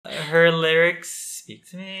her lyrics speak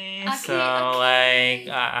to me. Okay, So, okay.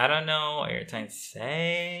 like, I don't know what you're trying to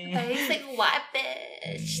say. Basic white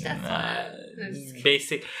bitch. That's what.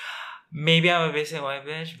 Basic. Maybe I'm a basic white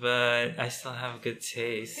bitch, but I still have good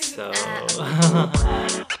taste. So.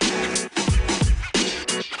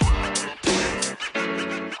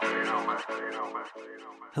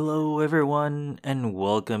 Hello, everyone, and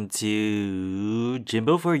welcome to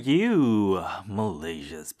Jimbo for You,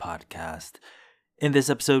 Malaysia's podcast. In this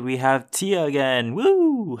episode, we have Tia again.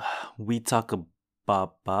 Woo! We talk a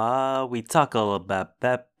lot about. We talk a lot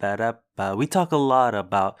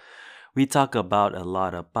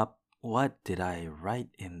about. What did I write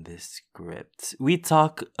in this script? We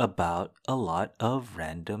talk about a lot of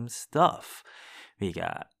random stuff. We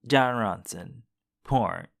got Jon Ronson,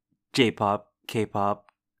 porn, J-pop,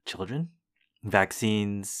 K-pop, children,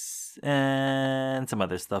 vaccines, and some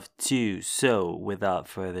other stuff too. So, without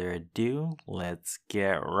further ado, let's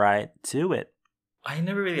get right to it. I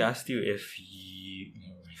never really asked you if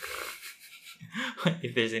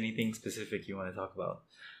there's anything specific you want to talk about.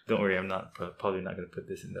 Don't worry, I'm probably not going to put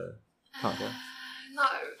this in the podcast. No,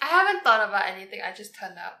 I haven't thought about anything. I just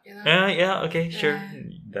turned up, you know? Yeah, okay, sure.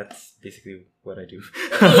 That's basically what I do.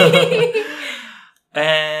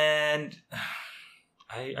 And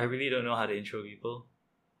I really don't know how to intro people.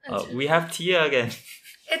 We have Tia again.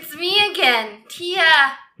 It's me again,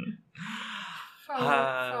 Tia.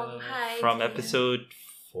 From Tia. episode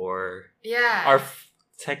 4. Yeah. Our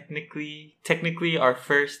technically our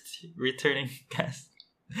first returning guest,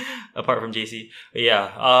 apart from JC. But yeah.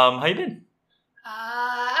 How you been?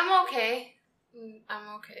 I'm okay.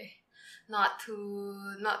 I'm okay. Not too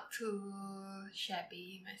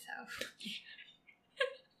shabby myself.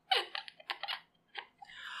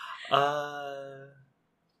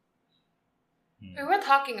 We were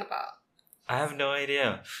talking about. I have no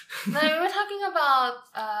idea. No, we were talking about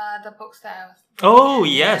the books that I was. Oh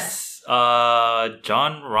yes,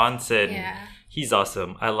 Jon Ronson. Yeah. He's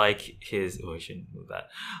awesome. I like his. Oh, I shouldn't move that.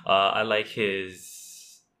 I like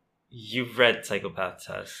his. You've read Psychopath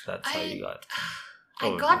Test. That's how you got.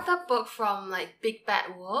 I got the book from like Big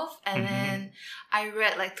Bad Wolf, and then I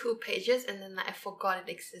read like 2 pages, and then I forgot it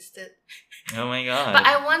existed. Oh my god! But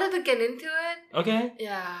I wanted to get into it. Okay.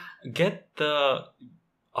 Yeah. Get the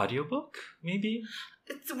audiobook, maybe.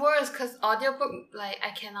 It's worse because audiobook, like I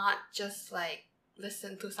cannot just like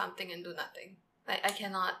listen to something and do nothing. Like I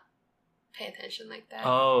cannot pay attention like that.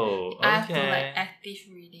 Oh, okay. I have to like active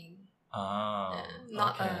reading. Oh,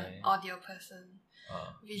 not an audio person.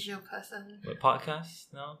 Visual person. But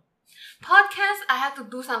podcasts? No? Podcast, I have to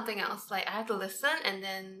do something else. Like, I have to listen and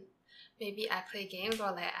then maybe I play games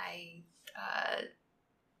or like I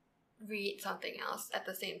read something else at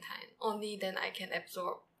the same time. Only then I can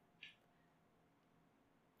absorb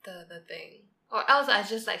the thing. Or else I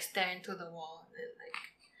just like stare into the wall and like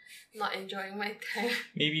not enjoying my time.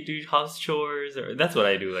 Maybe do house chores, or that's what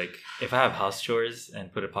I do. Like, if I have house chores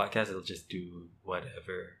and put a podcast, it'll just do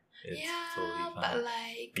whatever. It's totally fine. But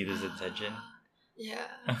like be this attention. Yeah.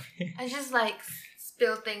 Okay. I just like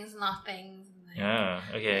spill things, not things. Like, yeah.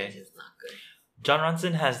 Okay. It's just not good. Jon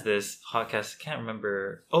Ronson has this podcast. I can't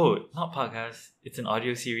remember. Oh, not podcast. It's an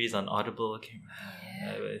audio series on Audible.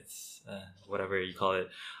 It's whatever you call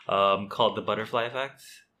it. Called The Butterfly Effect,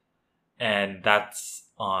 and that's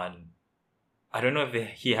on. I don't know if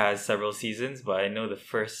he has several seasons, but I know the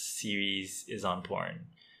first series is on porn.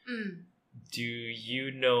 Do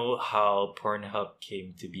you know how Pornhub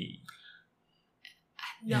came to be?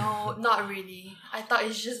 No, not really. I thought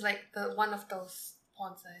it's just like one of those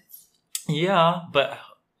porn sites. Yeah, but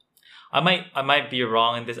I might be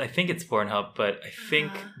wrong in this. I think it's Pornhub, but I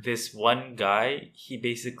think this one guy, he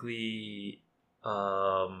basically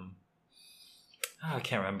I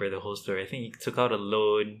can't remember the whole story. I think he took out a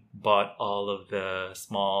loan, bought all of the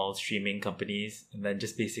small streaming companies, and then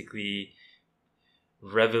just basically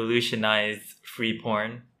revolutionized free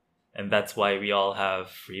porn, and that's why we all have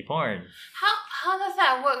free porn. How does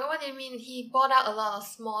that work? What do you mean? He bought out a lot of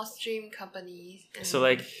small stream companies. So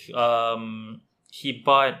like he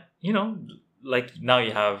bought, like now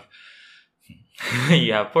you have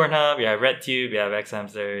you have Pornhub, you have RedTube, you have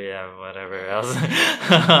Xhamster, you have whatever else.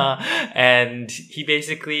 And he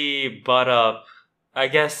basically bought up, I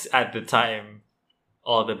guess at the time,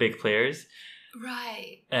 all the big players.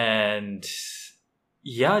 Right. And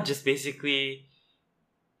yeah, just basically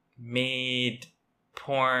made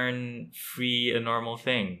porn free a normal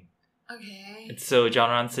thing. Okay. And so Jon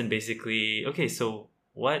Ronson basically,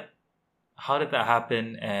 how did that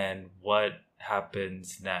happen and what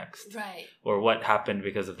happens next? Right. Or what happened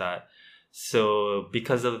because of that? So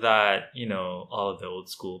because of that, all of the old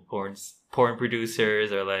school porn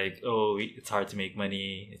producers are like, oh, it's hard to make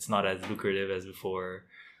money. It's not as lucrative as before.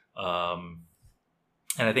 And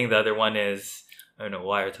I think the other one is, I don't know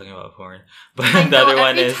why we're talking about porn, but I the know other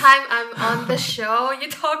one every is time I'm on the show, you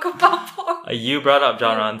talk about porn. you brought up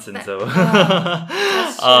John Ronson, so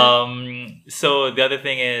that's true. So the other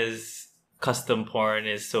thing is custom porn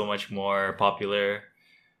is so much more popular.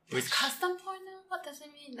 It's custom porn now? What does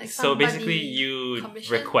it mean? Like So basically, you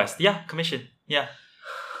commission? request, commission,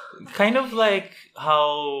 kind of like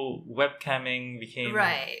how webcamming became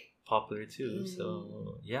Right. popular too.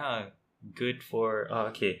 So yeah, good for.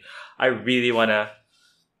 Okay, I really wanna.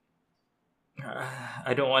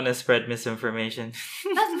 I don't want to spread misinformation.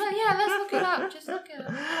 Let's look it up. Just look it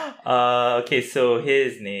up. Okay, so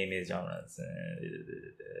his name is John Ronson.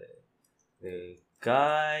 The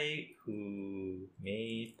guy who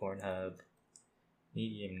made Pornhub.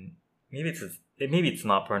 Maybe it's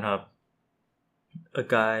not Pornhub. A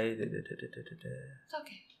guy. It's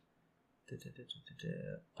okay.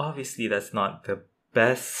 Obviously, that's not the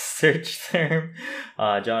best search term.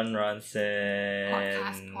 John Ronson,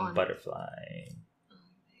 Podcast porn. butterfly.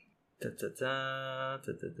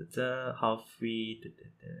 How free.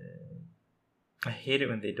 I hate it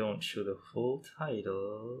when they don't show the full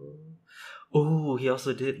title. Oh, he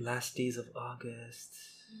also did Last Days of August.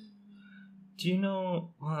 Do you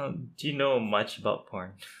know much about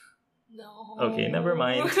porn? No. Okay, never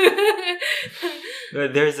mind.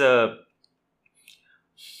 There's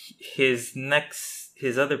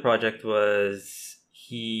his other project was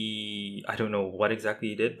I don't know what exactly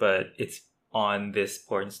he did, but it's on this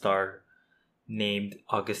porn star named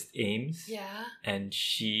August Ames. Yeah. And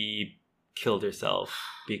she killed herself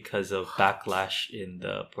because of backlash in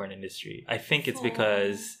the porn industry. I think it's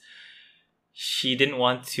because she didn't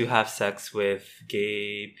want to have sex with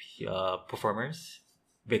gay performers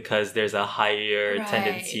because there's a higher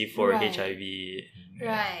tendency for HIV.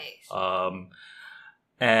 Right.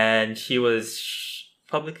 And she was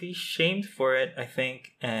publicly shamed for it, I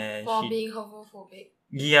think, and for being homophobic.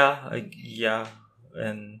 Yeah,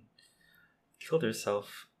 and killed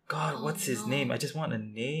herself. God, what's his name? I just want a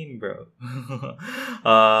name, bro.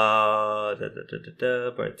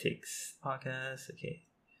 Bartik's podcast. Okay.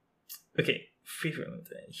 Free porn.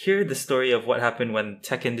 Hear the story of what happened when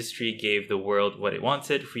tech industry gave the world what it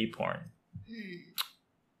wanted: free porn.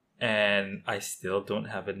 And I still don't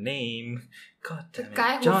have a name. God damn it. The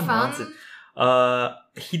guy who John found Ronson.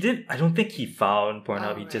 He did. I don't think he found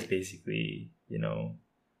Pornhub. He just right. basically,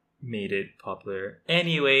 made it popular.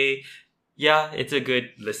 Anyway, yeah, it's a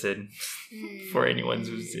good listen for anyone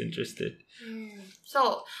who's interested.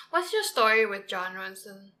 So, what's your story with John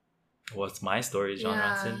Ronson? What's my story, John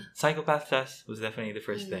Ronson? Psychopath Test was definitely the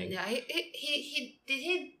first thing. Yeah, he did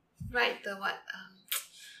he write the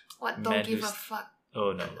what don't give a fuck?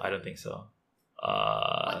 Oh no, I don't think so.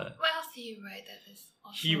 What else did he write that is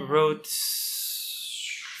also... He wrote...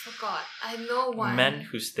 Forgot. I know one. Men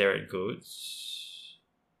Who Stare at Goats.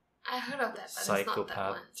 I heard of that, but Psychopath it's not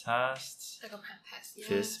that one. Test. Psychopath Test, yes.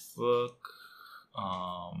 Facebook.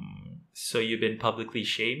 So You've Been Publicly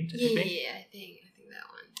Shamed, you think? Yeah, I think that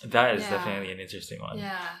one. That is definitely an interesting one.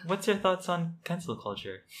 Yeah. What's your thoughts on cancel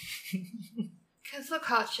culture? Cancel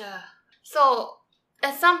culture. So,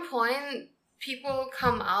 at some point, people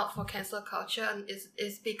come out for cancel culture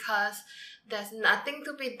is because there's nothing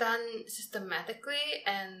to be done systematically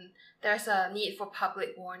and there's a need for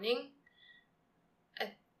public warning.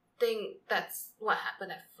 I think that's what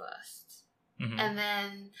happened at first. Mm-hmm. And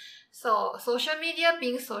then, so social media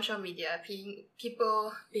being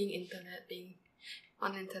people being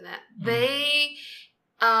on internet, they,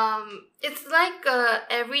 it's like a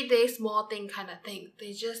everyday small thing kind of thing.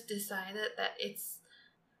 They just decided that it's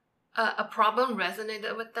a problem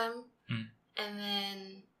resonated with them, and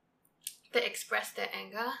then they express their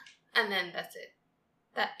anger, and then that's it.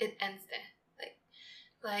 That it ends there.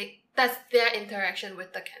 Like that's their interaction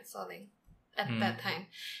with the canceling at that time,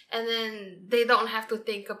 and then they don't have to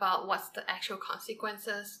think about what's the actual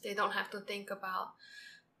consequences. They don't have to think about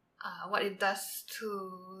what it does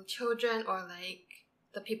to children or like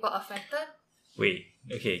the people affected. Wait,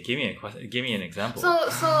 okay, give me an example. So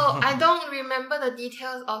I don't remember the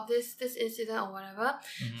details of this incident or whatever.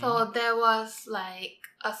 Mm-hmm. So there was like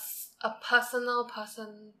a personal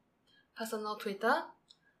Twitter,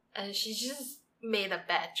 and she just made a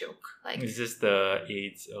bad joke. Like, is this the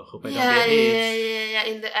AIDS? Oh, hope I don't get AIDS. Yeah.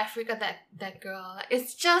 In the Africa, that girl, like,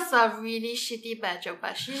 it's just a really shitty bad joke,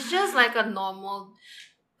 but she's just like a normal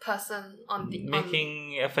person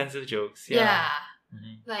making offensive jokes. Yeah.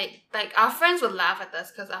 Mm-hmm. Like our friends would laugh at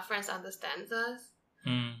us because our friends understand us.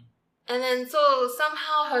 And then so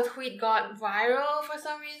somehow her tweet got viral for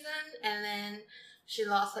some reason, and then she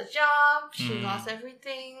lost her job, she lost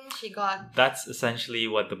everything, she got That's essentially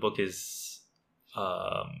what the book is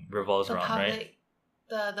revolves the around, public, right?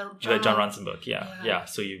 the The John Ronson book, yeah. Yeah.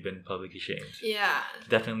 So you've been publicly shamed. Yeah.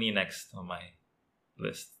 Definitely next on my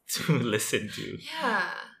list to listen to. Yeah.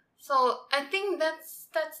 So I think that's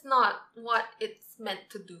not what it's meant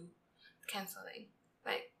to do. Canceling.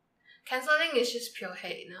 Like canceling is just pure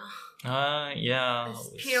hate now. Yeah. It's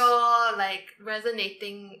pure like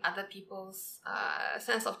resonating other people's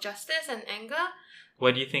sense of justice and anger.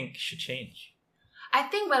 What do you think should change? I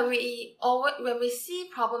think when we see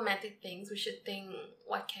problematic things, we should think,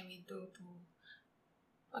 what can we do?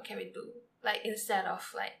 Like instead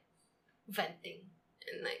of like venting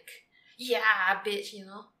and like, yeah, bitch,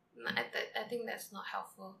 I think that's not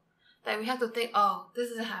helpful. Like we have to think, oh, this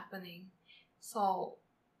is happening, so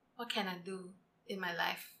what can I do in my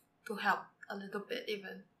life to help a little bit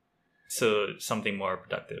even? So something more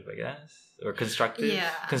productive, I guess, or constructive.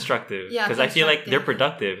 Yeah. Constructive. Yeah, Because I feel like they're constructive.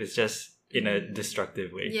 productive. It's just in a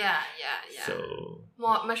destructive way. Yeah. So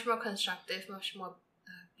Much more constructive, much more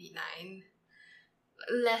benign,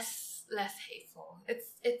 less hateful. It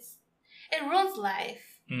ruins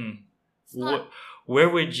life. It's not. Where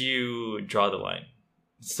would you draw the line?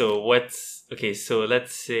 So okay? So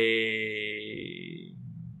let's say,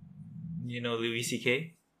 Louis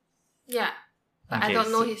C.K. Yeah, but I Okay,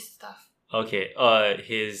 don't know so- his stuff. Okay.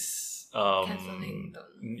 His Canceling.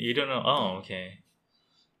 You don't know? Oh, okay.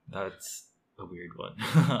 That's a weird one.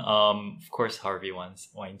 Of course, Harvey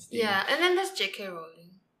Weinstein. Yeah, and then there's J.K.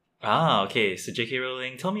 Rowling. Ah, okay. So J.K.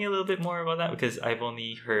 Rowling, tell me a little bit more about that because I've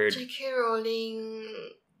only heard. J.K. Rowling,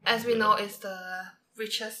 as we know, is the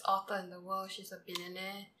richest author in the world. She's a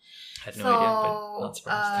billionaire. I had no idea, but not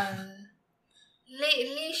surprised.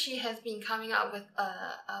 Lately, she has been coming up with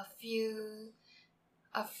a few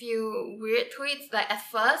weird tweets. Like at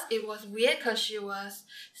first, it was weird because she was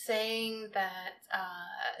saying that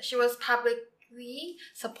she was publicly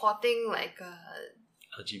supporting like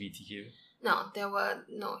LGBTQ.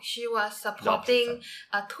 She was supporting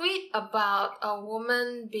a tweet about a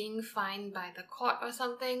woman being fined by the court or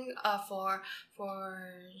something. For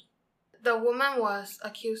the woman was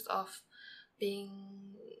accused of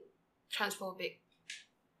being transphobic.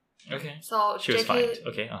 Okay. So She was JK fined.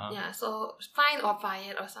 Okay. Yeah, so fined or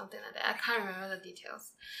fired or something like that. I can't remember the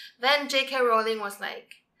details. Then J.K. Rowling was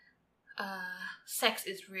like, sex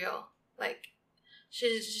is real. Like,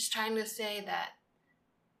 she's just trying to say that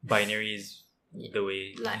Binary is the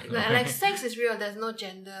way. like sex is real. There's no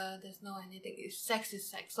gender. There's no anything. Sex is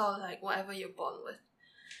sex. So like whatever you're born with.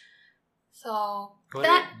 So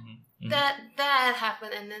that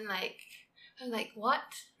happened, and then like I'm like, what,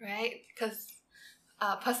 right? Because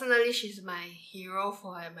personally, she's my hero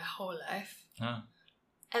for my whole life.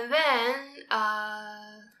 And then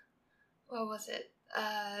what was it?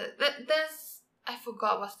 There's I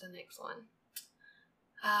forgot what's the next one.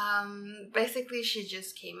 Basically, she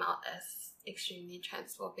just came out as extremely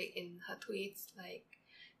transphobic in her tweets. Like,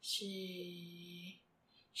 she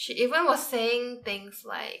even was saying things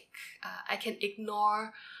like, I can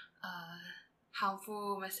ignore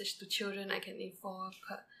harmful message to children. I can ignore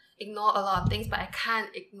a lot of things, but I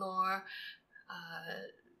can't ignore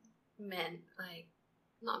men, like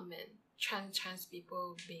not men, trans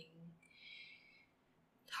people being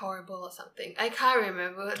horrible or something. I can't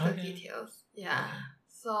remember the details. Yeah. Okay.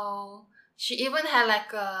 So she even had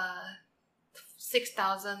like a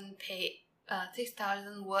 6,000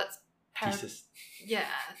 words Thesis.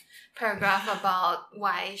 paragraph about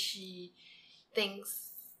why she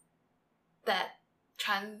thinks that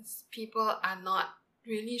trans people are not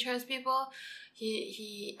really trans people.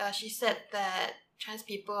 She said that trans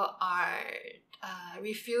people are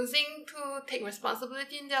refusing to take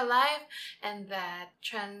responsibility in their life, and that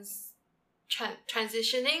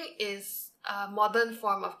transitioning is a modern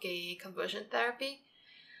form of gay conversion therapy.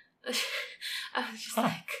 I was just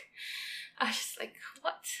like,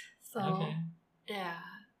 what? So yeah.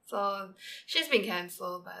 So she's been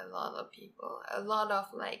cancelled by a lot of people. A lot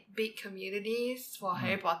of like big communities for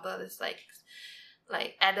Harry Potter is like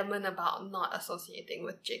adamant about not associating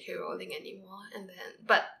with J.K. Rowling anymore. And then,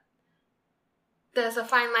 but there's a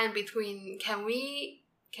fine line between can we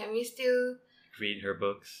still read her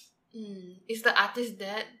books? Is the artist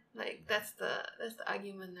dead? Like that's the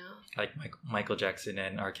argument now. Like Michael Jackson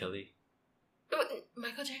and R. Kelly.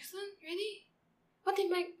 Michael Jackson? Really? What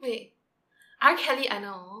did wait? R. Kelly, I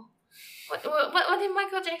know. What did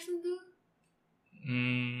Michael Jackson do?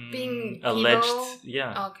 Being pedo? alleged,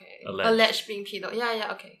 yeah. Okay. Alleged being pedo.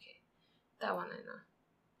 Yeah, okay. That one I know.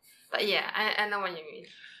 But yeah, I know what you mean.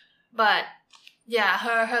 But yeah,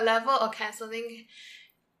 her level of canceling.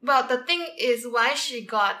 Well, the thing is why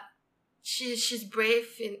she's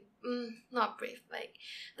brave in not brave. Like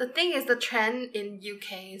the thing is the trend in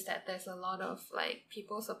UK is that there's a lot of like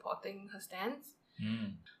people supporting her stance.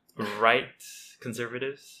 Right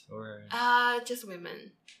conservatives or Just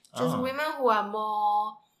women. Just women who are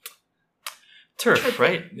more TERF,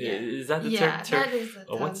 right? Yeah. Is that the Yeah, term? TERF? that is the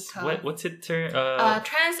term. TERF. What's it term?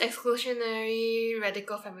 Trans exclusionary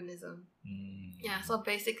radical feminism. Yeah, so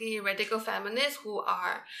basically radical feminists who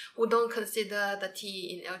don't consider the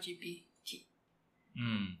T in LGBT.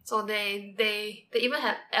 So they even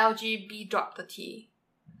have LGB drop the T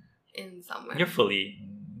in somewhere. You're fully.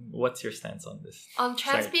 What's your stance on this? On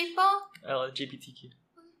trans people? LGBTQ.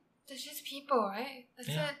 There's just people, right? That's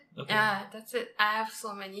it. Okay. Yeah, that's it. I have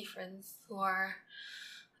so many friends who are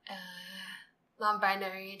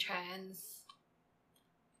non-binary, trans.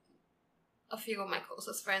 A few of my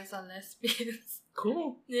closest friends are lesbians.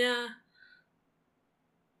 Cool. Yeah.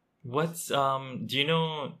 What's do you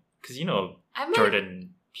know? Because you know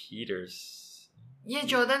Jordan Peters. Yeah,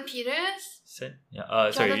 Jordan Peters. Said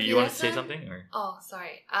yeah. Sorry, you want to say something or? Oh,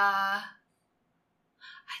 sorry. I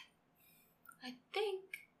think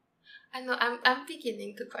I know. I'm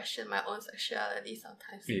beginning to question my own sexuality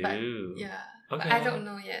sometimes. Ew. But yeah. Okay. But I don't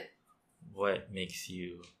know yet. What makes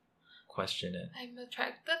you question it? I'm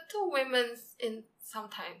attracted to women in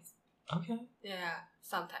sometimes. Okay. Yeah,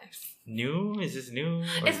 sometimes. New? Is this new?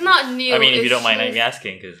 It's not new. I mean, if you don't mind just, me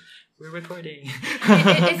asking, because we're recording.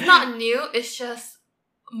 it's not new. It's just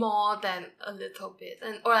more than a little bit,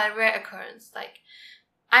 or a rare occurrence. Like,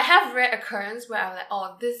 I have rare occurrence where I'm like,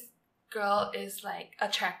 oh, this girl is like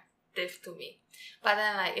attractive to me, but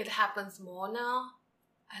then like it happens more now.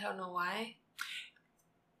 I don't know why.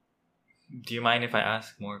 Do you mind if I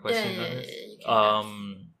ask more questions on this? You can ask.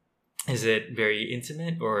 Is it very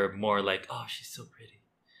intimate or more like, oh, she's so pretty?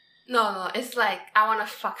 No, it's like I want to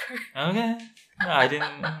fuck her. Okay. No, I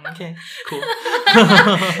didn't. Okay, cool.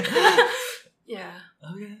 Yeah.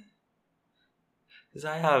 Okay. Because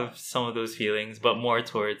I have some of those feelings, but more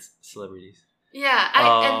towards celebrities. Yeah,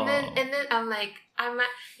 and then I'm like, I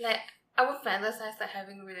would fantasize like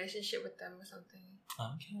having a relationship with them or something.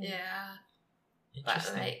 Okay. Yeah.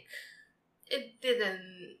 Interesting. But like, it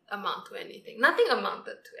didn't amount to anything. Nothing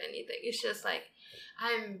amounted to anything. It's just like,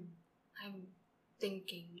 I'm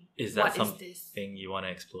thinking. Is that what something is this? you want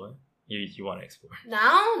to explore? You want to explore?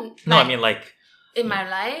 Now? No, I mean like in my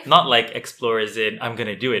life. Not like explore as in I'm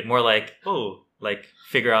gonna do it. More like like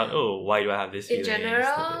figure out why do I have this in feeling?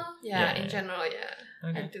 general, Yeah. in general, yeah,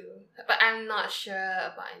 Okay. I do. But I'm not sure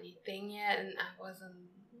about anything yet, and I wasn't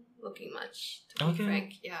looking much to be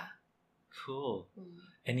frank. Yeah. Cool.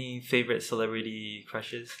 Any favorite celebrity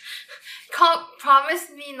crushes?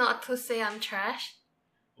 Promise me not to say I'm trash.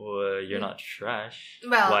 Well, you're not trash.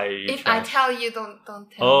 Well, why are you if trash? I tell you, don't tell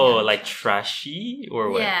me. Oh, I'm like trash. trashy or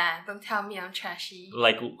what? Yeah, don't tell me I'm trashy.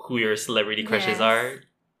 Like who your celebrity crushes Yes. are?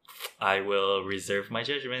 I will reserve my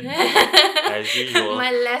judgment as usual.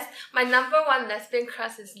 My number one lesbian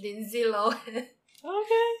crush is Lindsay Lohan.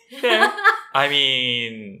 Okay, fair. I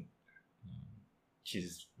mean,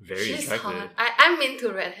 she's very attractive. Hot. I'm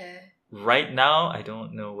into red hair. Right now, I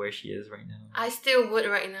don't know where she is right now. I still would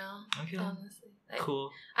right now. Okay. Honestly. Like,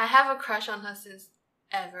 Cool. I have a crush on her since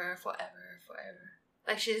forever.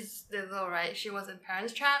 Like, she's little, right? She was in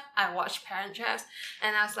Parent Trap. I watched Parent Traps,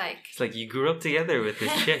 and I was like... It's like you grew up together with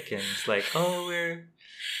this chick, and it's like, oh, we're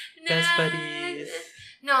best buddies.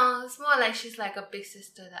 No, it's more like she's like a big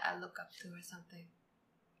sister that I look up to or something.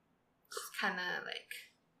 She's kind of like...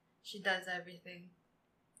 She does everything.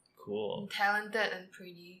 Cool. And talented and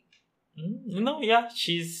pretty. No, yeah,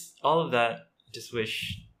 she's all of that. I just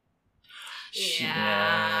wish...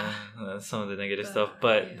 some of the negative stuff.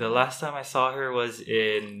 But the last time I saw her was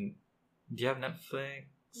in... Do you have Netflix?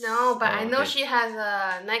 No, but I know she has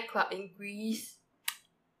a nightclub in Greece.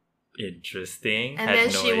 Interesting. And had then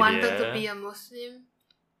no she idea. wanted to be a Muslim.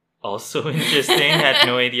 Also interesting. Had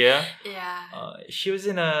no idea. Yeah. She was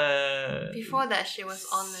in a... Before that, she was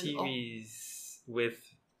on an series with...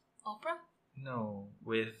 Oprah? No,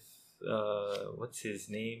 with... what's his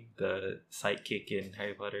name? The sidekick in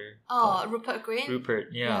Harry Potter. Oh, Rupert Grint. Rupert,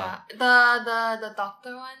 yeah. The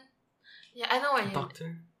doctor one. Yeah, I know what you.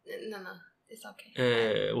 Doctor? No, it's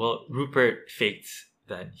okay. Well, Rupert faked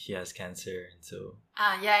that he has cancer, and so.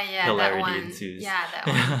 Yeah, hilarity that one. ensues. Yeah, that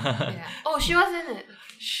one. Yeah. Oh, she was in it.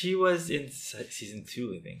 She was in season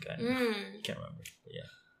 2, I think. I can't remember. But yeah.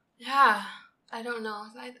 Yeah, I don't know.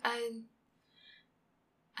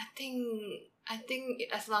 I think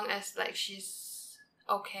as long as like she's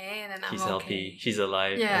okay, and then I'm She's okay. healthy. She's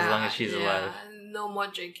alive. Yeah, As long as she's alive. No more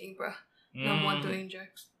drinking, bro. No more doing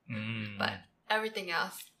drugs. But everything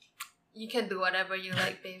else, you can do whatever you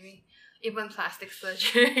like, baby. Even plastic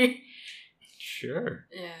surgery. Sure.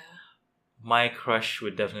 Yeah. My crush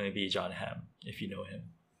would definitely be John Hamm, if you know him.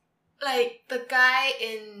 Like the guy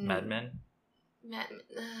in Mad Men?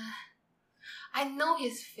 I know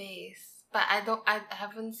his face, but I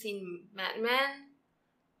haven't seen Mad Men.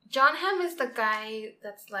 John Hamm is the guy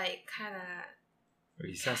that's like kind of...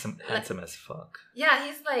 He's handsome as fuck. Yeah,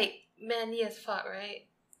 he's like manly as fuck, right?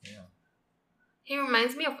 Yeah. He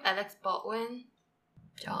reminds me of Alex Baldwin.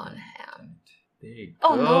 John Hamm. There you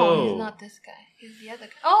Oh go. no, he's not this guy. He's the other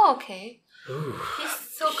guy. Oh, okay. Ooh. He's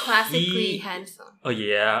so classically handsome. Oh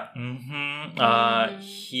yeah. Mm-hmm.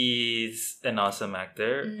 He's an awesome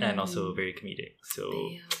actor and also very comedic. So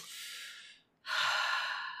Damn.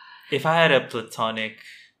 if I had a platonic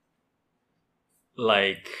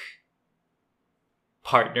like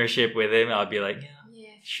partnership with him, I'd be like, yeah,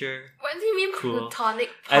 sure. What do you mean cool. platonic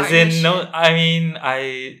As partnership? in, no, I mean,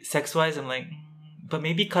 sex wise, I'm like, but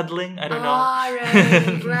maybe cuddling. I don't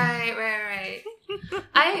know. Right.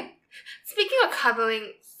 Speaking of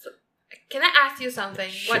cuddling, can I ask you something?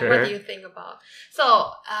 Sure. What do you think about?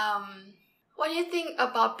 So, what do you think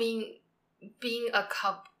about being a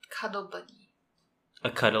cuddle buddy? A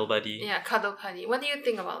cuddle buddy. Yeah, cuddle buddy. What do you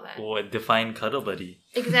think about that? What define cuddle buddy?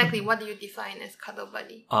 Exactly. What do you define as cuddle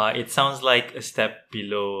buddy? It sounds like a step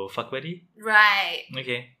below fuck buddy. Right.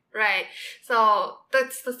 Okay. Right. So the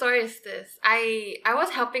story is this. I was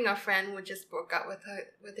helping a friend who just broke up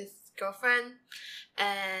with his girlfriend,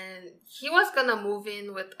 and he was gonna move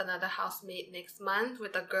in with another housemate next month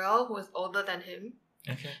with a girl who is older than him.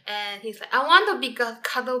 Okay. And he's like, I want to be a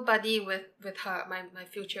cuddle buddy with her, my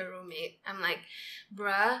future roommate. I'm like,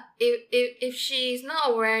 bruh, if she's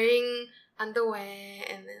not wearing underwear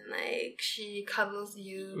and then like she cuddles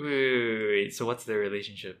you, Wait. So what's their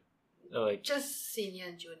relationship? Like just senior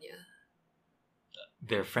and junior.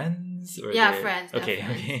 They're friends or Yeah, they're... friends. Okay.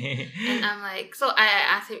 Friends. Okay. And I'm like, so I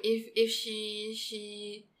asked him if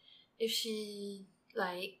she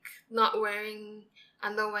like not wearing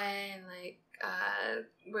underwear and like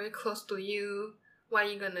very close to you, what are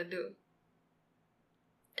you gonna do?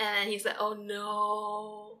 And then he's like, oh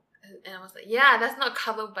no. And I was like, yeah, that's not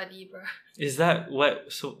cuddle buddy, bro. Is that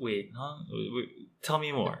what? So wait, huh? Tell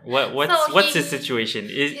me more. What's his situation?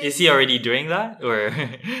 Is he already doing that or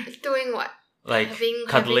doing what? like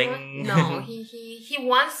cuddling? No, he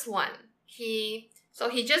wants one. So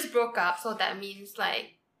he just broke up, so that means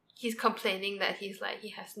like he's complaining that he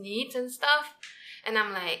has needs and stuff. And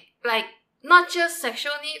I'm like not just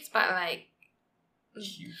sexual needs, but like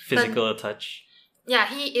physical touch. Yeah,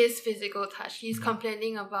 he is physical touch. He's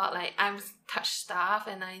complaining about like I'm touch starved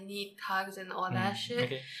and I need hugs and all that shit.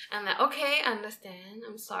 Okay. I'm like, okay, understand.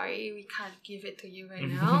 I'm sorry, we can't give it to you right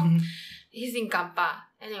now. He's in Gampa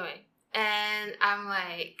anyway, and I'm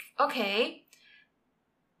like, okay.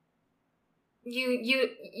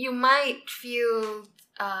 You might feel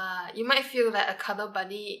that a cuddle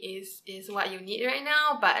buddy is what you need right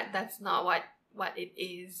now, but that's not what it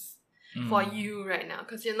is for you right now,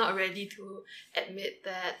 because you're not ready to admit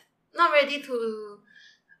that, not ready to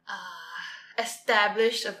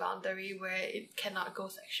establish a boundary where it cannot go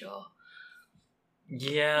sexual.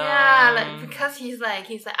 Yeah. Yeah, like because he's like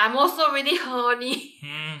I'm also really horny.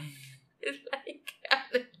 It's like,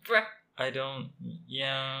 bruh. I don't.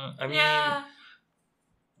 Yeah. I mean, Yeah.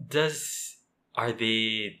 are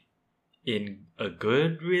they in a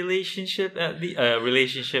good relationship at the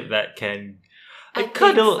relationship that can I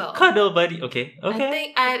cuddle think so. cuddle buddy? Okay. I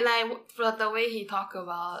think I like for the way he talk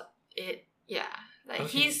about it. Yeah, like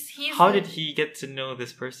Okay. he's. How did he get to know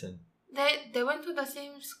this person? They went to the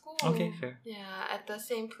same school. Okay, fair. Yeah, at the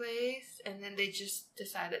same place, and then they just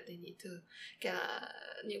decided they need to get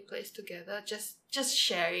a new place together. Just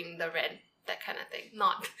sharing the rent, that kind of thing.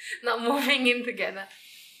 Not moving in together.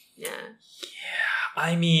 Yeah. Yeah.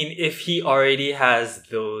 I mean, if he already has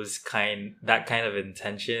that kind of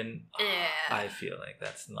intention, Yeah. I feel like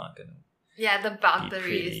that's not gonna. Yeah, the be boundary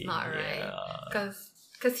pretty. is not right. Yeah.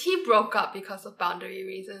 Because he broke up because of boundary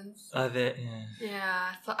reasons. Yeah.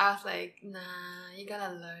 Yeah, so I was like, nah, you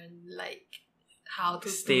gotta learn like how to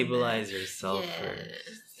Stabilize do that. yourself Yeah,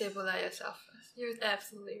 first. stabilize yourself first. You're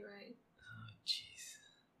absolutely right. Oh, jeez.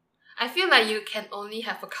 I feel like you can only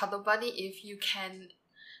have a cuddle buddy if you can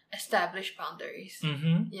establish boundaries.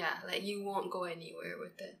 Mm-hmm. Yeah, like you won't go anywhere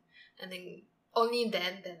with it, and then only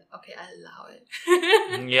then okay, I allow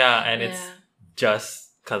it. Yeah, and it's Yeah. just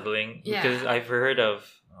cuddling, Yeah. because I've heard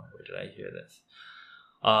of where did I hear this?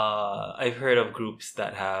 I've heard of groups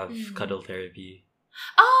that have cuddle therapy,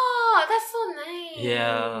 Oh, that's so nice.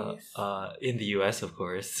 Yeah, in the US, of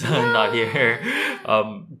course, Yeah, not here. yeah.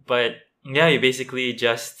 But yeah, you basically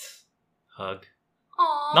just hug.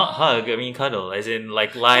 Aw. Not hug, I mean cuddle, as in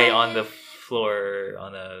like lie Yeah, on yeah, the floor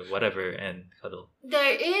on a whatever and cuddle.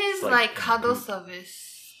 there is It's like like in a cuddle group. service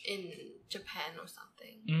in Japan or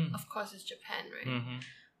something. Mm. Of course, it's Japan, right? Mm-hmm.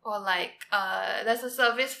 Or like there's a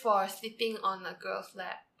service for sleeping on a girl's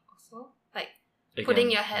lap also, like putting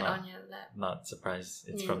Again, your head not, on your lap. not surprised.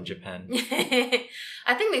 It's from Japan.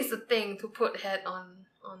 I think it's a thing to put head on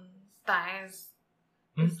thighs.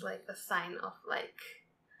 Hmm? It's like a sign of like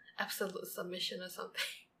absolute submission or something.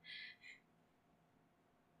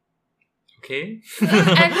 Okay.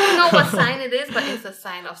 I don't know what sign it is, but it's a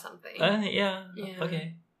sign of something. Yeah. Yeah.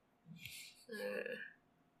 Okay.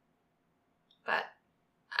 But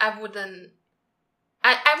I wouldn't.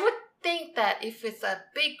 I would think that if it's a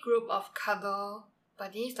big group of cuddle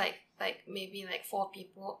buddies, like maybe like 4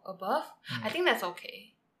 people above, I think that's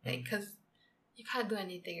okay. Like, cause you can't do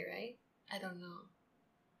anything, right? I don't know.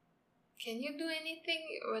 Can you do anything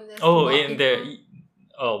when there's Oh, more in people? there.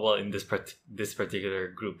 Oh well, in this this particular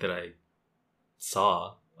group that I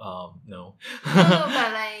saw, no. No,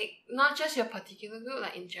 but like not just your particular group,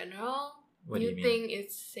 like in general. What do you mean? Think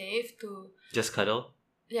it's safe to? Just cuddle?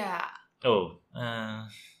 Yeah. Oh, no.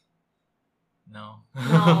 No,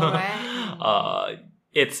 right?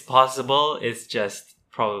 It's possible. It's just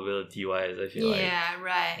probability wise. I feel like. Yeah.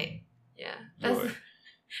 Right. Yeah. You're-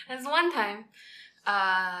 That's one time.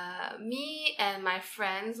 Me and my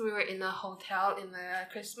friends, we were in a hotel in the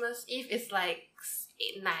Christmas Eve. It's like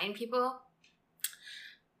 8, 9 people,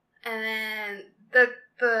 and then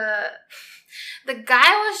the guy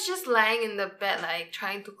was just lying in the bed, like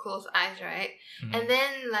trying to close eyes, right? Mhm. And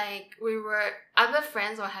then like other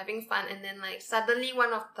friends were having fun, and then like suddenly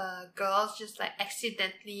one of the girls just like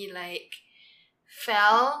accidentally like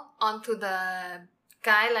fell onto the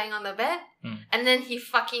guy lying on the bed, and then he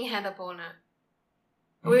fucking had a boner.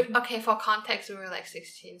 Okay, for context, we were like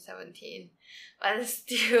 16, 17, but it's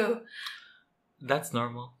still, That's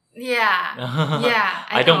normal. yeah, yeah.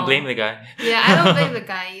 I don't know. blame the guy. Yeah, I don't blame the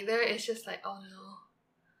guy either. It's just like, oh no.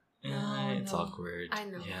 It's no. awkward. I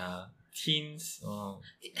know. Yeah. Teens,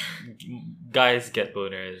 guys get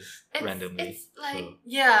boners randomly. It's like, so.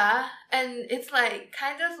 yeah, and it's like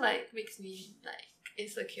kind of like makes me like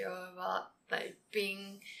insecure about like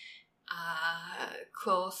being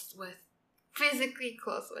physically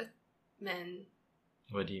close with men.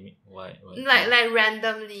 What do you mean? Why? Like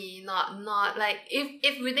randomly, not like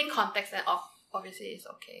if within context, then obviously it's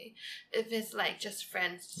okay. If it's like just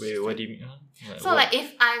friends. Wait, what do you mean? So what? like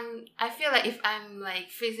I feel like if I'm like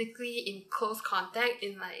physically in close contact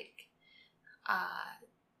in like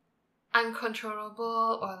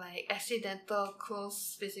uncontrollable or like accidental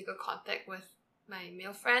close physical contact with my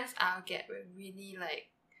male friends, I'll get really like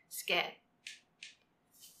scared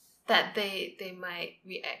that they might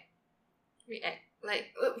react like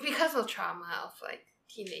because of trauma of like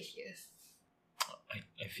teenage years.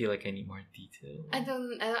 I feel like I need more detail. I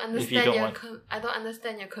don't If you understand don't I don't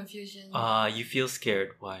understand your confusion. You feel scared.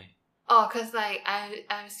 Why? Oh, cause like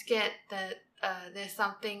I'm scared that there's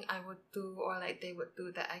something I would do or like they would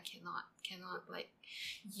do that I cannot like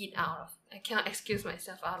yeet out of. I cannot excuse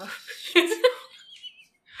myself out of.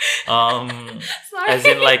 Sorry. As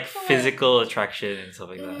in like physical attraction and stuff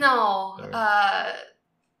like that. No, Or-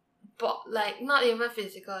 but like not even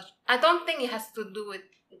physical. I don't think it has to do with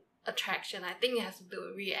attraction. I think it has to do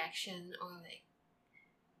with reaction or like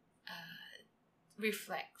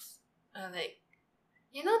reflex. Like,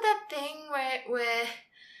 you know that thing where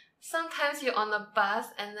sometimes you're on a bus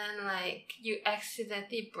and then like you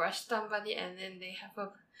accidentally brush somebody and then they have a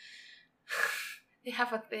they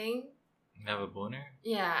have a thing. Have a boner?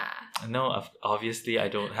 Yeah. No, obviously I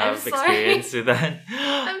don't have sorry. experience with that.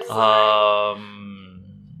 I'm sorry.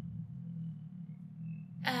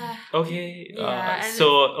 Okay. Yeah, and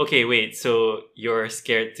Okay, wait. So you're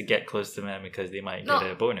scared to get close to men because they might No.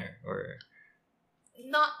 get a boner, or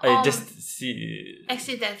not I just see.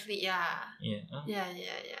 accidentally, yeah. Yeah. Yeah.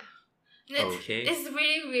 It's, Okay. It's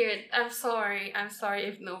really weird. I'm sorry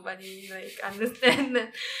if nobody like understand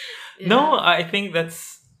that. Yeah. No, I think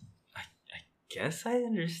that's. I guess I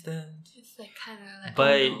understand, It's like kind of like.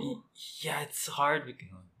 but oh, no. yeah, it's hard because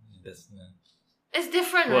that's It's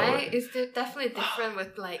different, What- right? It's definitely different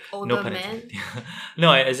with like older no pun men. intended.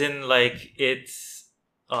 No, as in like it's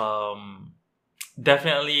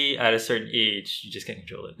definitely at a certain age you just can't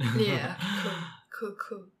control it. Yeah,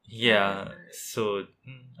 cool. Yeah. Right. So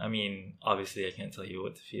I mean, obviously I can't tell you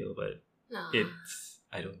what to feel, but No.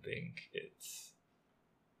 I don't think it's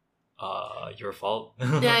your fault. Yeah.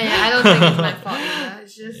 I don't think it's my fault either.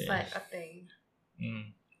 It's just Yeah. like a thing.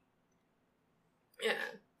 Mm. Yeah,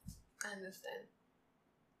 I understand.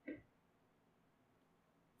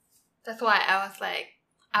 That's why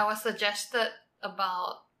I was suggested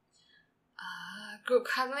about group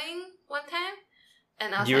cuddling one time,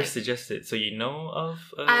 and I was You were like, suggested, so you know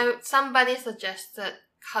of. somebody suggested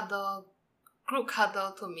group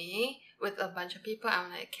cuddle to me with a bunch of people. I'm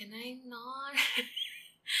like, can I not?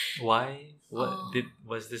 Why? What Oh.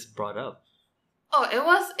 was this brought up? Oh, it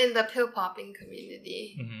was in the pill popping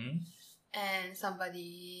community, Mm-hmm. and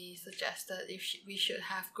somebody suggested we should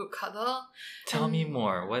have group cuddle. Tell me And-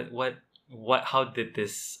 more. What? How did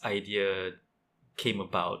this idea came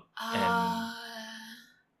about?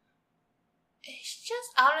 It's just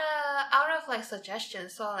out of like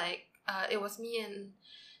suggestions. So like it was me and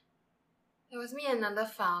another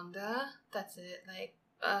founder. That's it. Like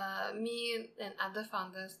me and other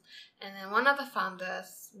founders, and then one of the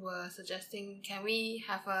founders were suggesting, can we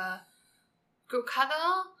have a group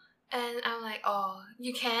cuddle? And I'm like, oh,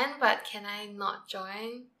 you can, but can I not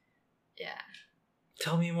join? Yeah.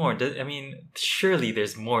 Tell me more. I mean, surely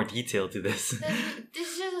there's more detail to this. This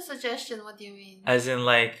is just a suggestion. What do you mean? As in,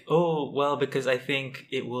 like, oh, well, because I think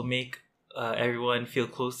it will make everyone feel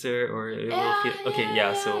closer, or it will feel okay.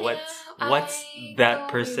 Yeah. So what's I that don't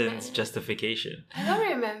person's remember. justification? I don't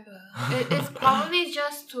remember. It's probably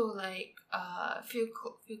just to like feel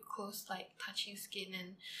close, like touching skin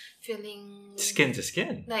and feeling Skin to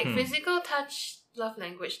skin. like physical touch, love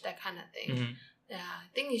language, that kind of thing. Mhm. Yeah, I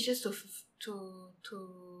think it's just to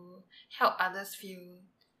help others feel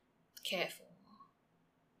cared for.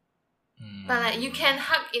 But like you can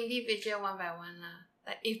hug individual one by one lah,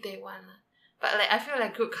 like if they want lah. But like I feel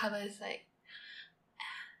like group cuddle is like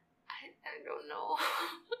I don't know.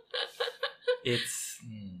 It's.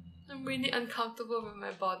 I'm really uncomfortable with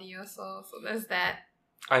my body also, so there's that.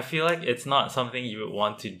 I feel like it's not something you would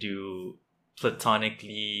want to do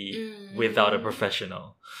platonically without a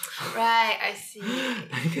professional. Right, I see.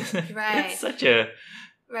 Right. It's such a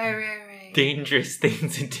Right. dangerous thing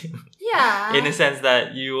to do. Yeah. In a sense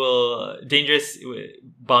that you will dangerous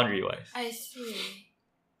boundary wise. I see.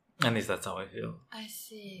 At least that's how I feel. I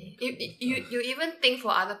see. You even think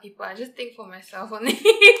for other people. I just think for myself only.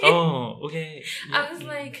 Oh, okay. I was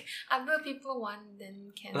like, other people want,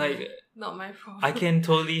 then can like not my problem. I can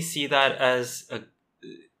totally see that as a.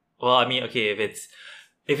 Well, I mean, okay,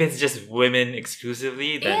 if it's just women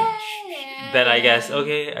exclusively, then then I guess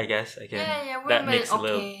okay, I guess I can. Yeah, that women, makes a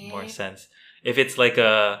little okay. more sense. If it's like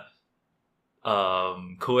a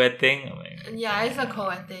co-ed thing, I'm like, Yeah, it's a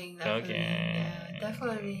co-ed thing. Definitely. Okay. Yeah,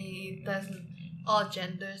 definitely. There's all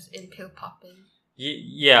genders in pill popping.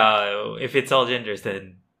 Yeah, if it's all genders,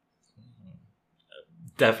 then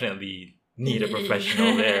definitely need a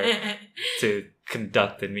professional there to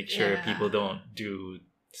conduct and make sure Yeah. people don't do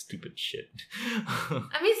stupid shit.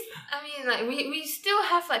 I mean, like we still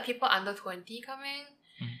have like people under 20 coming,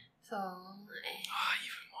 so.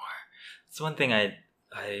 Even more. It's one thing I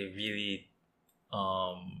really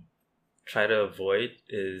try to avoid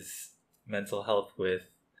is mental health with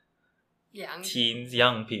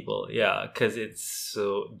young people. Yeah, because it's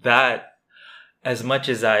so that as much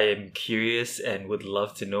as I am curious and would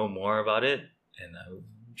love to know more about it, and I would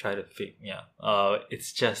try to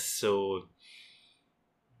it's just so.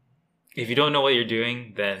 If you don't know what you're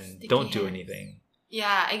doing, then Sticky don't do hands. anything.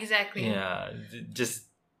 Yeah, exactly. Yeah, just.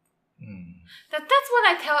 That's what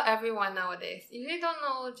I tell everyone nowadays. If you don't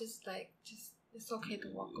know, just it's okay to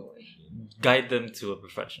walk away. Guide them to a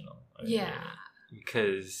professional. Yeah.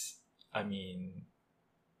 Because I mean,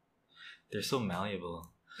 they're so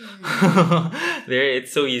malleable.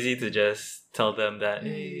 It's so easy to just tell them that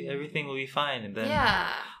hey, everything will be fine, and then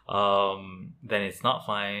then it's not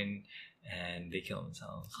fine, and they kill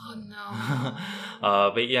themselves. Oh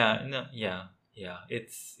no. But yeah,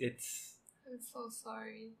 it's. I'm so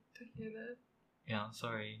sorry to hear that. Yeah,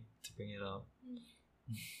 sorry to bring it up.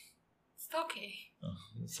 It's okay.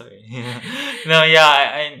 Oh, sorry. No,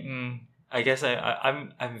 yeah, I guess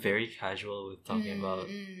I'm very casual with talking about,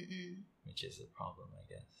 which is a problem, I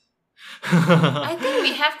guess. I think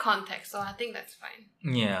we have context, so I think that's fine.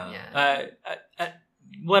 Yeah.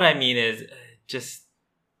 What I mean is just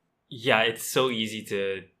it's so easy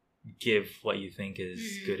to give what you think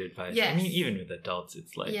is good advice. Yes. I mean, even with adults,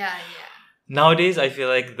 it's like Yeah. nowadays I feel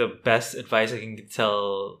like the best advice I can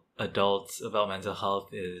tell adults about mental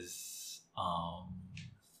health is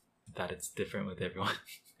that it's different with everyone.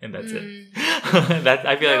 And that's it.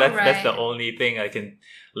 I feel like that's the only thing I can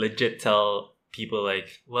legit tell people.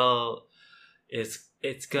 Like, well,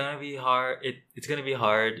 it's gonna be hard. It's gonna be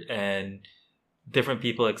hard, and different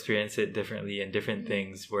people experience it differently, and different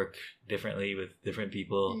things work differently with different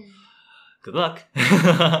people. Good luck.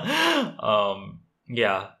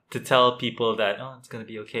 Yeah, to tell people that, oh, it's gonna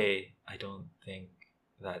be okay, I don't think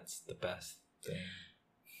that's the best thing.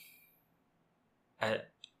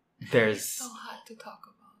 There's It's so hard to talk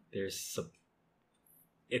about.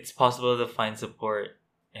 It's possible to find support,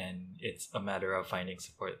 and it's a matter of finding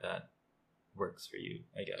support that works for you,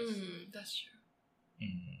 I guess. That's true.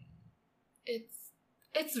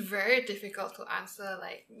 It's very difficult to answer,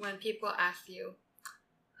 like when people ask you,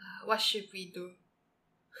 what should we do?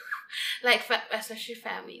 Like especially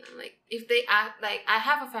family, like if they ask, like I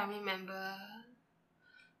have a family member,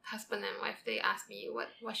 husband and wife, they ask me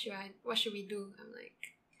what should we do? I'm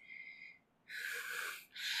like,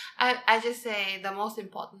 I just say the most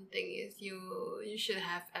important thing is you should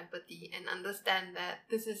have empathy and understand that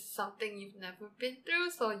this is something you've never been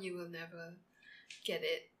through, so you will never get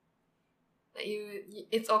it. Like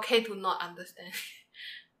it's okay to not understand.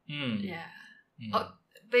 Yeah.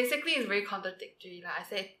 Basically, it's very contradictory. Like I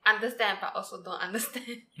say, understand but also don't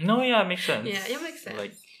understand. No, yeah, it makes sense. Yeah, it makes sense.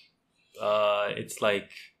 Like, it's like,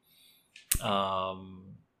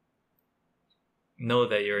 know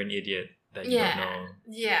that you're an idiot, that you don't know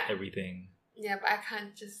everything. Yeah, but I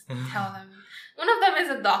can't just tell them. One of them is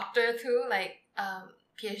a doctor too, like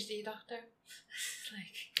PhD doctor.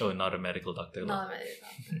 Like, oh, not a medical doctor. Not a medical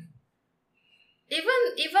doctor.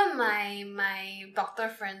 Even my doctor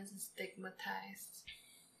friends is stigmatized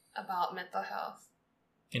about mental health.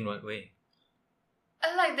 In what way?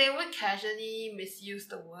 And like they would casually misuse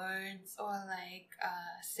the words, or like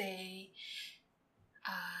say,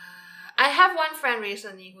 I have one friend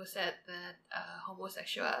recently who said that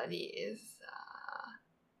homosexuality is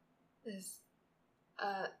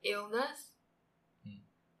illness.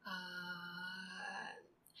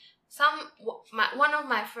 One of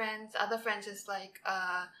my other friends is like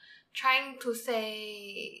trying to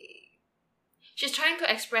say, she's trying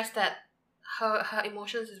to express that her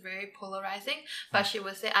emotions is very polarizing, but she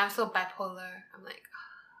would say, I'm so bipolar. I'm like,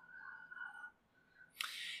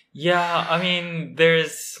 yeah, I mean,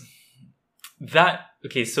 there's that.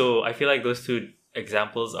 Okay, so I feel like those two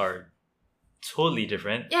examples are totally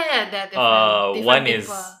different. Yeah, they're different.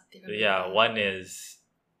 One is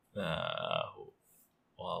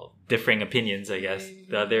well, differing opinions, I guess.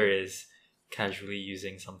 The other is casually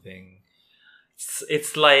using something.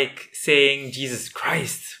 It's like saying Jesus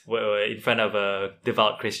Christ in front of a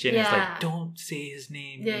devout Christian. It's like, don't say his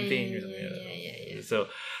name in vain or something. So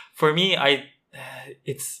for me,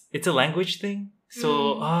 it's a language thing.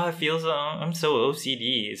 So I feel I'm so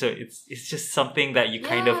OCD. So it's just something that you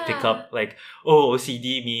kind of pick up, like, oh,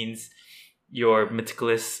 OCD means you're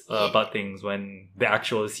meticulous about things, when the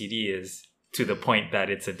actual OCD is to the point that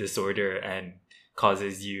it's a disorder and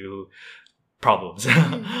causes you problems.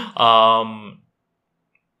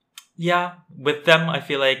 Yeah, with them, I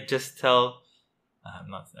feel like just tell.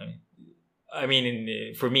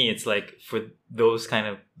 For me, it's like for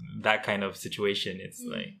that kind of situation, it's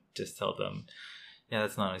like just tell them, yeah,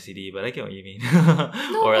 that's not OCD, but I get what you mean.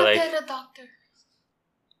 No, or but like, they're the doctor.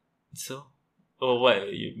 So, what?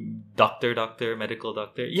 Doctor, medical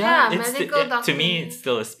doctor? Yeah, medical doctor. To me, it's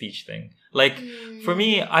still a speech thing. Like, for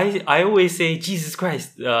me, I always say Jesus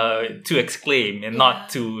Christ to exclaim and not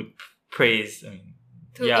to praise.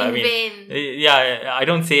 I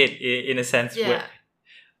don't say it in a sense where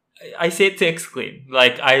I say it to exclaim.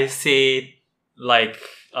 Like, I say, like,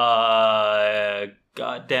 God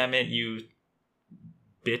damn it, you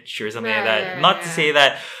bitch, or something like that. Not to say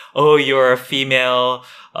that, oh, you're a female,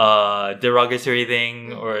 derogatory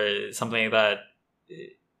thing or something like that.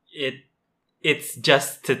 It's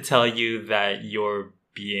just to tell you that you're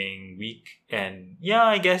being weak. And yeah,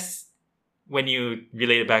 I guess when you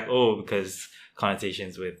relate it back, because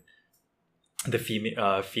connotations with the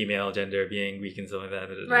female gender being weak and something like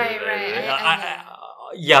that. Right.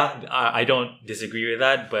 I don't disagree with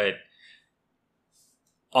that, but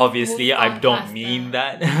obviously I don't mean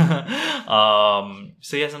that.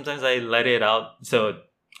 So yeah, sometimes I let it out. So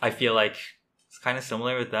I feel like it's kind of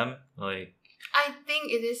similar with them. Like, I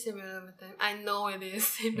think it is similar with them. I know it is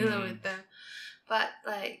similar with them, but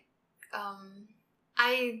like,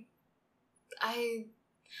 I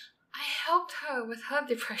helped her with her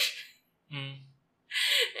depression, and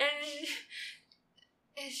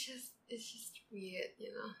it's just weird,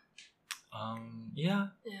 you know. Yeah.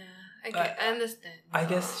 I understand. I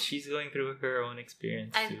guess she's going through her own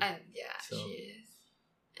experience too. She is,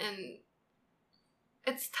 and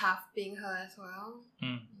it's tough being her as well.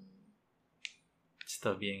 It's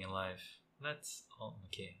tough being alive. That's all.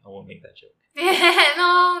 Okay, I won't make that joke.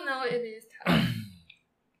 No, it is tough.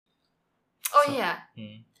 Oh So- yeah.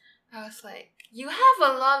 Mm. I was like, you have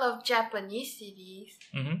a lot of Japanese CDs.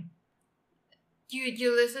 Mm-hmm.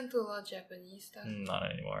 You listen to a lot of Japanese stuff. Not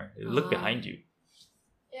anymore. Look behind you.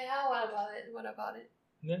 Yeah, what about it? What about it?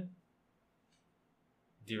 Yeah.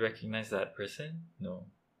 Do you recognize that person? No.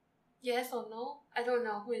 Yes or no? I don't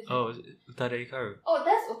know. Who is Oh, it? Utada Hikaru. Oh,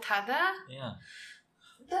 that's Utada? Yeah.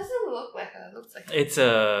 Doesn't look like her. Looks like her. It's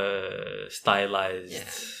a stylized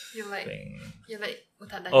Yeah. You like- thing. You like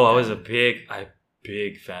Utada? Oh, I Hikaru. was a big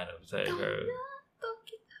fan of Utada Hikaru.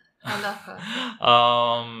 I love her.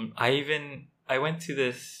 I went to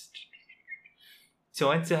this. So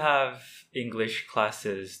I went to have English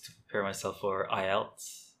classes to prepare myself for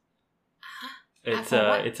IELTS. It's For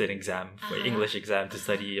what? it's an exam, for Uh-huh. English exam to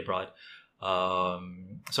study abroad.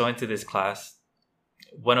 So I went to this class.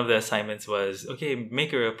 One of the assignments was, okay,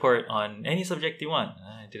 make a report on any subject you want.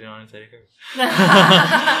 I didn't want to study her.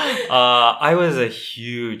 I was a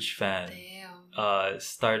huge fan. Damn.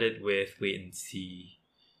 Started with Wait and See,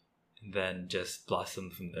 and then just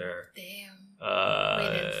blossomed from there. Damn. Uh,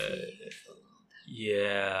 Wait and see. For a long time.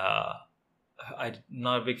 yeah, I'm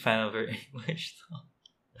not a big fan of her English song.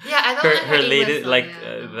 Yeah, I don't Her like her English latest, song, like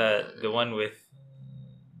yeah. the one with.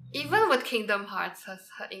 Even with Kingdom Hearts, her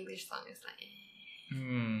English song is like.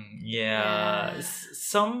 Yeah. Yeah.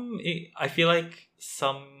 I feel like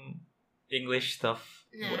some English stuff,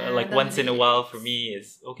 Yeah, like the once in a while for lyrics. me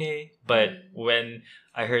is okay, but Mm. when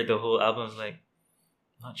I heard the whole album, I was like,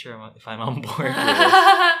 not sure if I'm on board with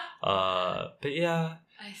it. But yeah,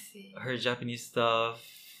 I see. her Japanese stuff,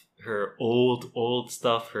 her old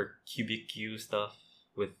stuff, her QBQ stuff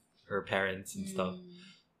with her parents and stuff.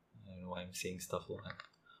 I don't know why I'm saying stuff a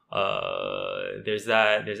lot. There's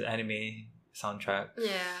that. There's anime soundtrack.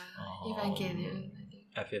 Yeah. Evangelion, I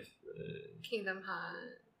think. FF. Kingdom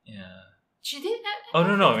Hearts. Yeah. She did. Oh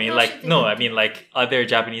no! I mean like she no! I didn't. mean like other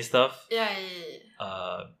Japanese stuff. Yeah, yeah,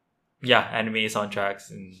 yeah. Yeah, anime soundtracks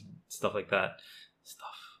and stuff like that.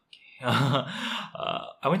 Okay.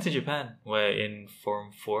 I went to Japan where in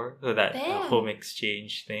Form 4, so that Damn. home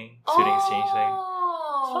exchange thing, student exchange thing.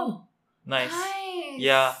 It's fun. Oh, Nice. nice.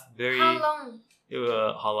 Yeah, very. How long?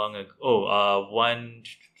 How long ago? Oh,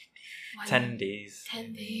 10 days.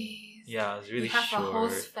 10 days. Yeah, it was really you have short. a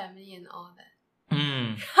host family and all that.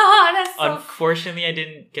 Mm. That's so Unfortunately, I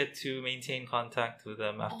didn't get to maintain contact with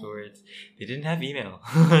them afterwards. Oh. They didn't have email,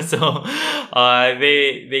 so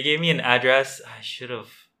they gave me an address. I should have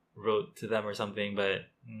wrote to them or something, but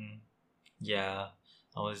yeah,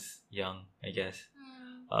 I was young, I guess.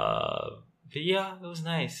 But yeah, it was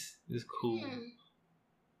nice. It was cool.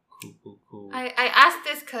 Cool. I asked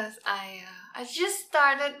this because I just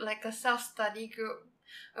started like a self-study group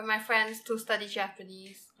with my friends to study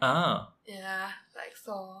Japanese. Ah, Yeah, like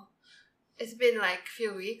so. It's been like a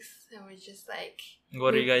few weeks, and we're just like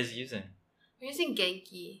what are you guys using? we're using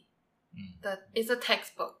Genki. Mm. It's a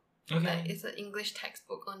textbook. Like, Okay. it's an English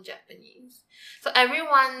textbook on Japanese. So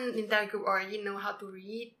everyone in that group already know how to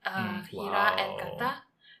read hira and Wow. kata.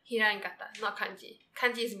 Hira and kata, not kanji.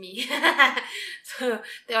 Kanji is me. So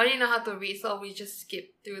they already know how to read, so we just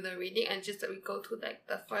skip through the reading and just we go to like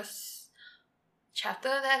the first chapter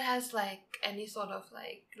that has like any sort of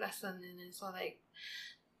like lesson in it. So like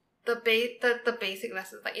the basic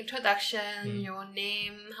lessons like introduction, your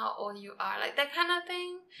name, how old you are, like that kind of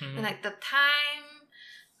thing. Mhm. And like the time,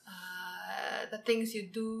 the things you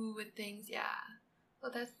do with things, yeah. So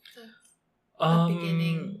that's the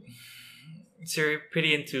beginning. So you're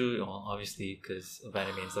pretty into, well, obviously because of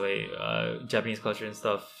anime and stuff, Japanese culture and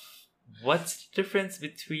stuff. What's the difference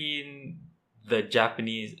between the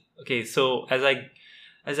Japanese? Okay, so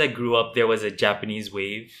as I grew up, there was a Japanese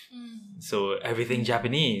wave. So everything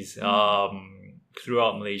Japanese,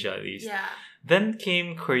 throughout Malaysia at least. Yeah. Then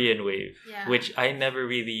came Korean wave, Yeah. which I never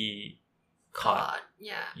really caught. God,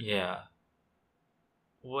 yeah. Yeah.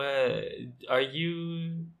 What are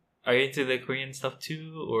you into the Korean stuff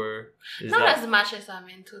too, or is Not that as much as I'm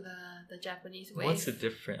into the Japanese way. what's the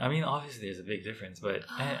difference? I mean, obviously there's a big difference, but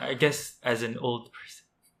I guess as an old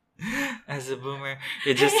person, as a boomer,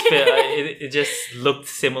 it just it just looked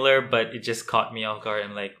similar, but it just caught me off guard.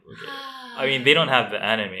 I'm like, okay. I mean, they don't have the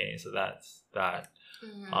anime, so that's that.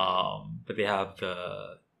 But they have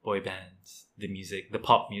the boy bands, the music, the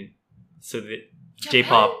pop music. So the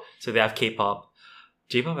J-pop. So they have K-pop.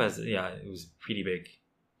 J-pop it was pretty big.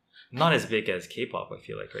 Not as big as K-pop, I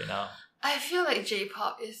feel like right now. I feel like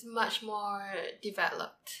J-pop is much more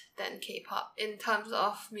developed than K-pop in terms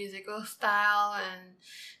of musical style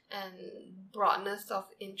and broadness of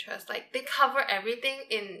interest. Like they cover everything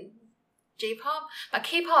in J-pop, but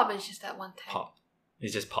K-pop is just that one type. Pop.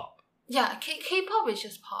 It's just pop. Yeah, K-pop is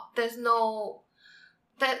just pop. There's no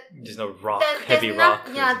There's no rock, there's heavy rock.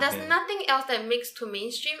 Yeah, there's nothing else that makes to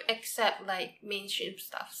mainstream except like mainstream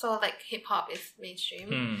stuff. So like hip hop is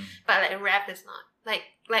mainstream, but like rap is not.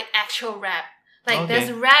 Like actual rap. Like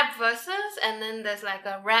there's rap verses, and then there's like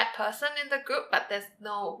a rap person in the group, but there's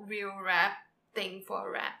no real rap thing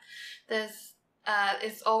for rap. There's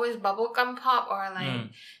it's always bubblegum pop or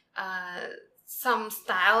like some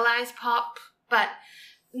stylized pop, but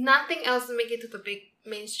nothing else make it to the big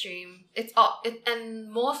mainstream. It's all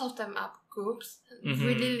and most of them are groups.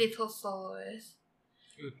 Really little soloists.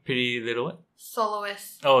 Pretty little what?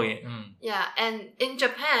 Soloists. Oh yeah. Yeah, and in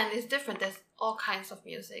Japan it's different. There's all kinds of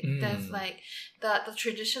music. There's like the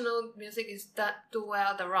traditional music do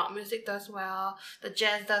well. The rock music does well. The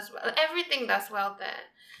jazz does well. Everything does well there.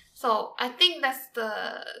 So I think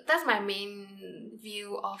that's my main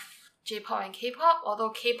view of J-pop and K-pop.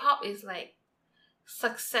 Although K-pop is like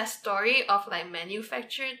success story of like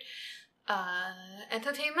manufactured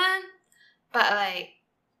entertainment, but like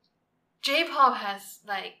J-pop has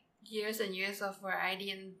like years and years of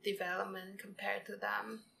variety and development compared to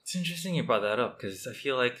them. It's interesting you brought that up because I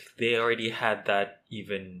feel like they already had that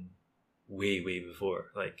even way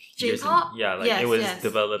before, like J-pop. It was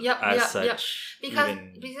developed as such. Yep.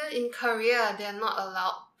 Because in Korea they're not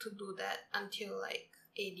allowed to do that until like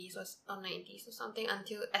 80s or 90s or something,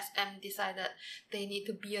 until SM decided they need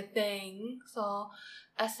to be a thing. So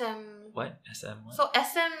SM... What? SM what? So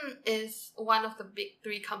SM is one of the big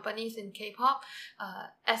three companies in K-pop.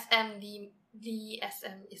 SM, Lee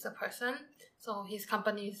SM is a person. So his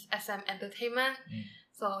company is SM Entertainment.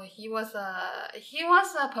 So he was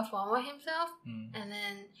a performer himself, and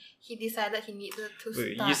then he decided he needed to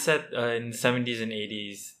start. You said in the 70s and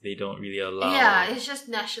 80s they don't really allow. Yeah, it's just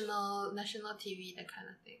national TV, that kind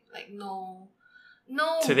of thing. Like no.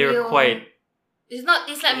 So they were quite. It's not.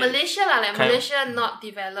 It's like Malaysia lah. Like Malaysia not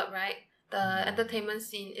developed, right? The entertainment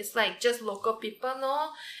scene. It's like just local people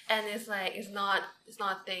know, and it's like it's not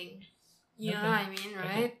a thing. You know what I mean,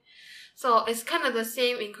 right? Okay. So it's kind of the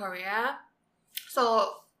same in Korea.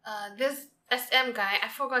 So this SM guy, I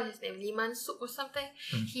forgot his name, Lee Man Suk or something.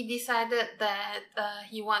 He decided that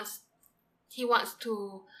he wants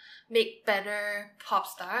to make better pop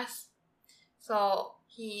stars. So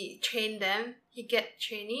he trained them. He get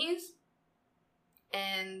trainees,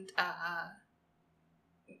 and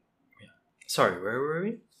Sorry, where were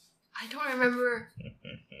we? I don't remember.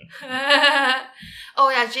 Oh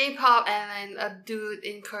yeah, J-pop, and then a dude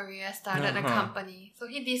in Korea started a company. So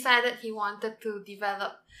he decided he wanted to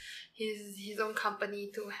develop his own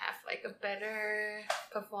company to have like a better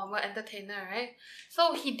performer, entertainer, right?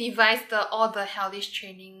 So he devised all the hellish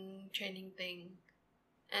training thing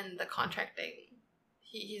and the contract thing.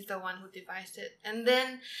 He's the one who devised it, and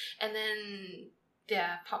then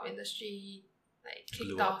pop industry like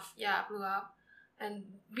kicked off. Yeah, blew up. And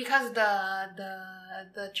because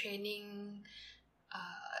the training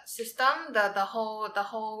system, the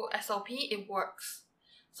whole SOP, it works.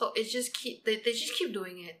 So it just they just keep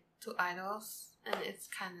doing it to idols, and it's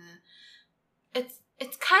kind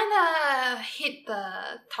of hit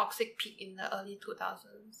the toxic peak in the early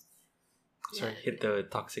 2000s. Sorry, hit the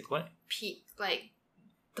toxic what? Peak, like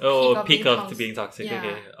the peak of being toxic. Yeah.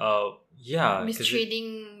 Okay. Yeah.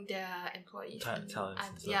 Mistreating their employees. Talents.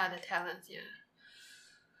 The talents. Yeah.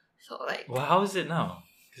 So like, well, how is it now?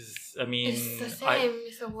 Because I mean, it's the same.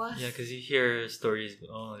 It's the worst. Yeah, because you hear stories,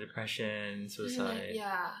 depression, suicide.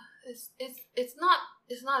 Yeah, it's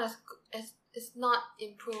not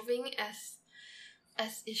improving as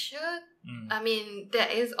it should. I mean, there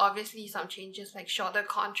is obviously some changes like shorter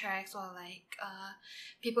contracts or like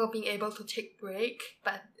people being able to take break,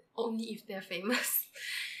 but only if they're famous.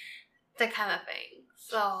 That kind of thing.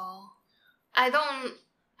 So I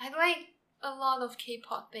like a lot of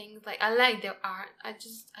K-pop things. Like I like their art. I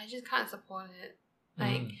just can't support it.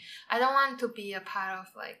 Like I don't want to be a part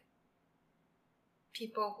of like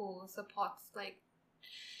people who supports like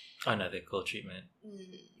unethical treatment.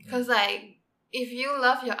 Because like if you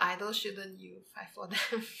love your idol, shouldn't you fight for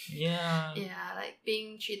them? Yeah. Yeah, like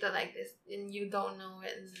being treated like this and you don't know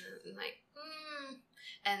it, and like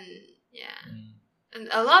and yeah. And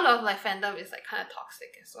a lot of like fandom is like kind of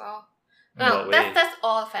toxic as well. Well, that's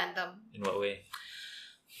all fandom. In what way?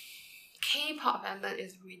 K-pop fandom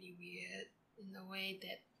is really weird in the way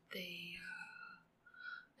that they.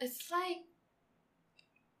 It's like.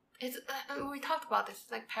 We talked about this,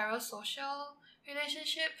 like parasocial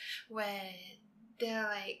relationship where they're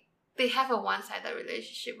like they have a one-sided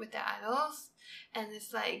relationship with their idols, and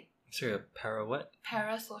it's like. Sorry, a para what?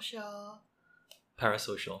 Parasocial.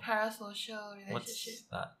 Parasocial Parasocial relationship. What's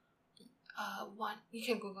that? one. You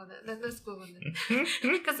can Google that. Let's Google it.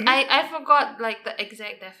 Because I forgot like the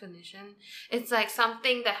exact definition. It's like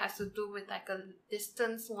something that has to do with like a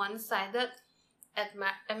distance, one-sided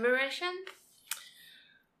admiration.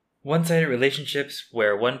 One-sided relationships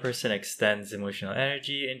where one person extends emotional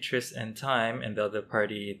energy, interest, and time, and the other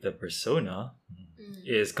party, the persona,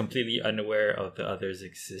 is completely unaware of the other's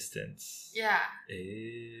existence. Yeah.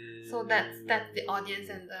 So that's the audience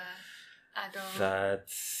and the idol.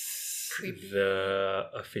 That's Creepy.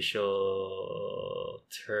 the official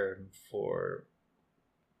term for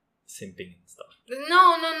simping and stuff.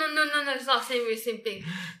 No. It's not same with simping.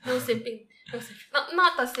 No simping. No simping.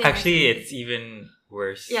 Not the same. Actually, it's even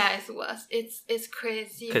worse. Yeah, it's worse. It's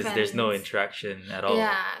crazy. Because there's no interaction at all.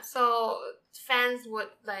 Yeah, so fans would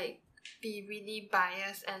like be really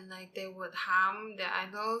biased and like they would harm their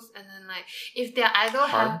idols, and then like if their idol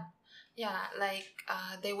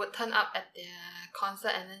they would turn up at their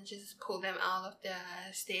concert and then just pull them out of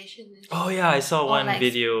their station. And Oh yeah, I saw one like,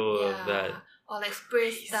 video of that. Or like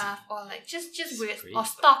spray Crazy. stuff, or like just weird, Spray or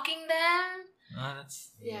stuff. stalking them.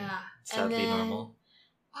 That's and sadly then, normal.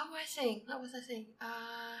 What was I saying?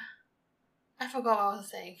 I forgot what I was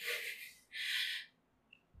saying.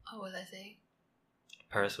 What was I saying?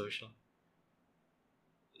 Parasocial.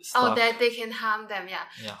 Oh, that they can harm them, yeah.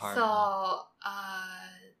 Yeah, harm. So, I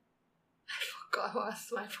forgot what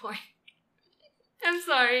was my point. I'm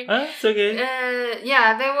sorry. It's okay.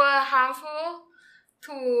 Yeah, they were harmful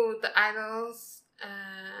to the idols.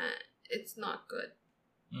 It's not good.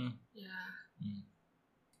 Yeah.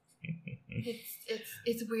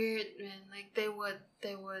 It's weird when like they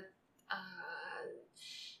would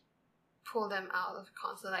pull them out of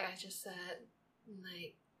concert, like I just said,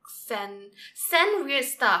 like send weird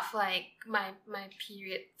stuff like my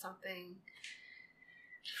period something.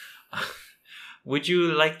 Would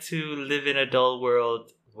you like to live in a dull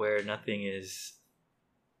world where nothing is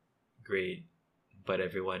great, but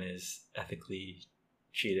everyone is ethically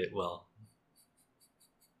treated well?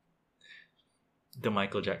 The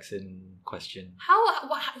Michael Jackson question.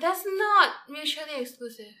 That's not mutually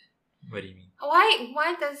exclusive. What do you mean?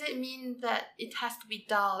 Why does it mean that it has to be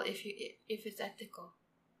dull if it's ethical?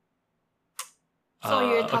 So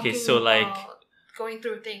you're talking about going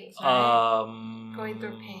through things, right? Going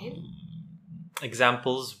through pain.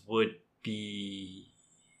 Examples would be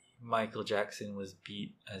Michael Jackson was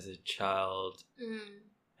beat as a child,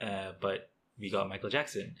 but we got Michael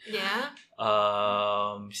Jackson. Yeah.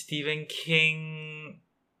 Stephen King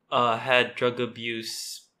had drug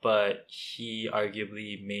abuse, but he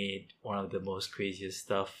arguably made one of the most craziest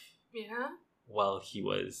stuff. Yeah. While he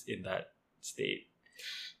was in that state.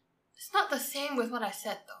 It's not the same with what I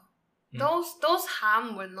said though. Those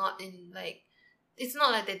harm were not in like. It's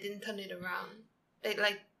not like they didn't turn it around.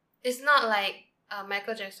 It's not like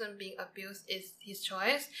Michael Jackson being abused is his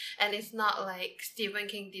choice, and it's not like Stephen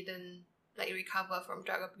King didn't like recover from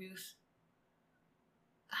drug abuse.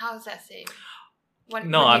 How is that same? I'm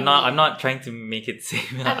not trying to make it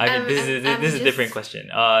same. This is a different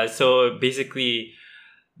question. So basically,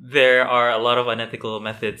 there are a lot of unethical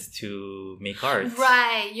methods to make art.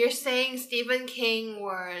 Right. You're saying Stephen King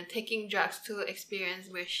were taking drugs to experience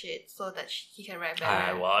weird shit so that he can write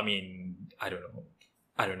better. Well, I mean, I don't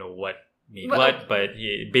know what made what, but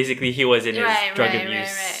basically he was in his drug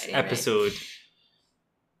abuse episode. Right.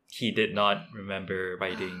 He did not remember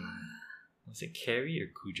writing. Was it Carrie or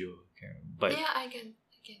Cujo? But yeah, I get it.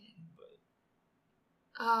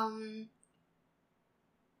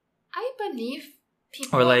 I believe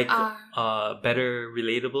people or like better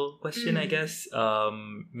relatable question, I guess.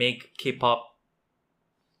 Make K-pop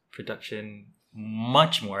production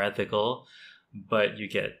much more ethical, but you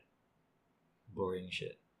get boring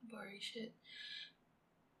shit.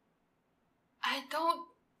 I don't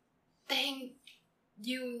think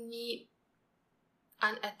you need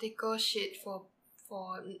unethical shit for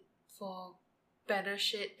better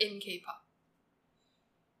shit in K-pop.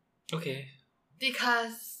 Okay.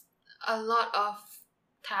 Because a lot of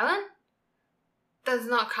talent does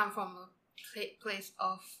not come from a place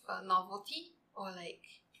of novelty or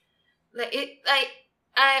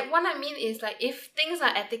what I mean is like if things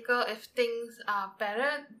are ethical, if things are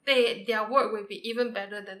better, their work will be even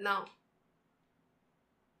better than now.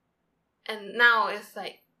 And now it's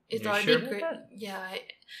like it's You're already sure great. Yeah.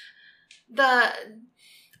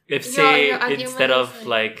 If say instead of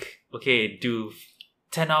like okay, do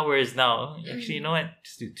 10 hours now. Actually, you know what?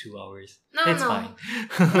 Just do 2 hours. It's fine.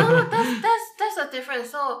 No, that's a difference.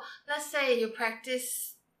 So let's say you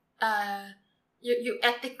practice, you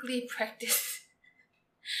ethically practice,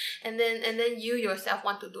 and then you yourself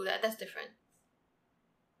want to do that. That's different.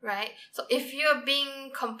 right? So if you're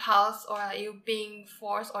being compulsed or you're being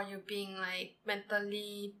forced or you're being like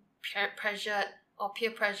mentally pressured or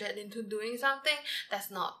peer pressured into doing something,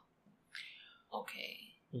 that's not okay.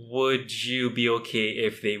 Would you be okay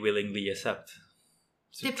if they willingly accept?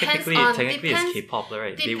 So Depends technically, on- technically depends- it's K-pop,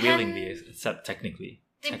 right? They depend- willingly accept technically.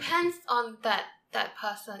 Depends on that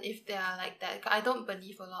person if they are like that. I don't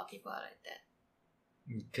believe a lot of people are like that.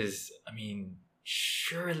 Because I mean,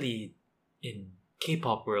 surely in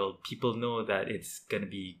K-pop world, people know that it's gonna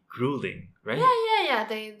be grueling, right? Yeah.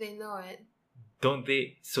 They know it. Don't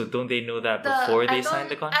they? So don't they know that before they sign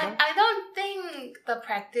the contract? I don't think the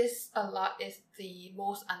practice a lot is the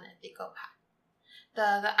most unethical part.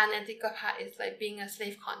 The unethical part is like being a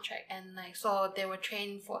slave contract, and like so they were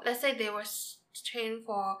trained for, let's say they were trained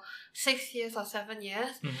for 6 years or 7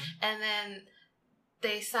 years, and then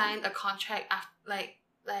they signed a contract after like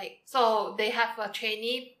so they have a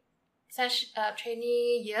trainee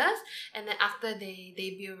years, and then after they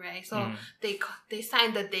debut, right? So they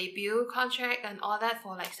signed the debut contract and all that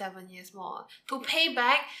for like 7 years more to pay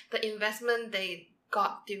back the investment they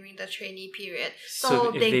got during the trainee period.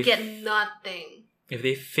 So they get nothing. If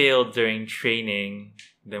they fail during training,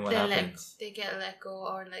 then what happens? They get let go,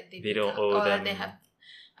 or like they don't owe them. They have,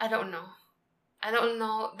 I don't know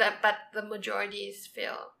that, but the majority is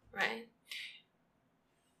fail, right?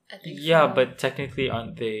 I think yeah, so. but technically,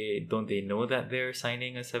 don't they know that they're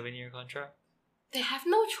signing a 7-year contract? They have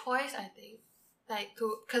no choice, I think,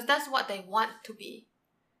 because that's what they want to be.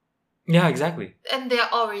 Yeah, exactly. And they're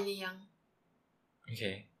all really young.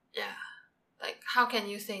 Okay. Yeah, like how can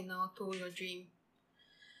you say no to your dream?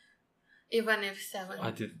 Even if 7.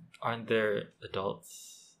 Aren't there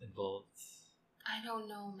adults involved? I don't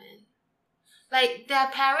know, man. Like their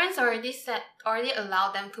parents already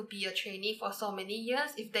allowed them to be a trainee for so many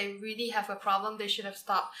years. If they really have a problem, they should have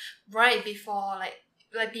stopped right before like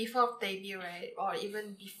before debut, right? Or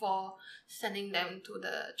even before sending them to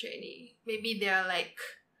the trainee. Maybe they're like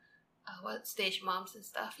what, stage moms and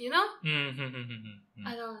stuff, you know?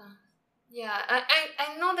 I don't know. Yeah,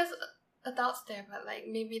 I know there's adults there, but like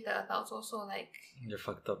maybe the adults also like they're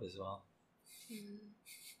fucked up as well.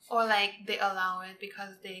 Or like they allow it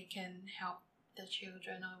because they can help the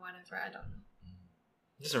children or whatever. I don't know.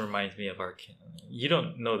 This reminds me of you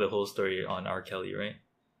don't know the whole story on R. Kelly, right?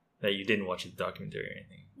 That you didn't watch the documentary or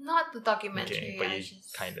anything. Not the documentary, okay, but you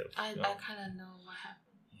kind of. I kind of know what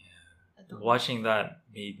happened. Yeah. Watching that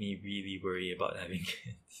made me really worry about having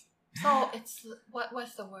kids. So it's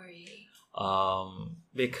what's the worry?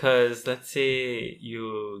 Because let's say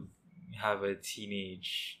you have a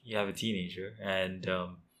teenager and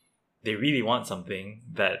they really want something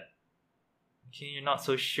that you're not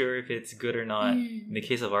so sure if it's good or not. In the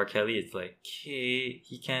case of R. Kelly, it's like, okay,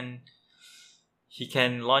 he can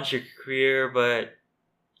launch a career, but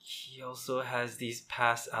he also has these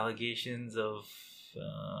past allegations of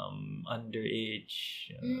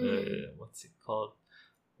underage. What's it called?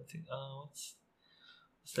 What's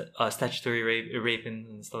that? Statutory rape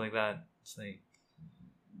and stuff like that. It's like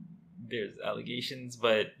there's allegations,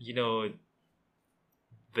 but you know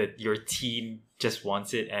that your teen just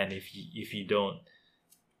wants it, and if you don't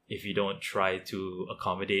try to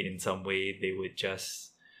accommodate in some way, they would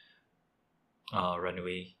just run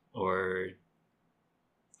away or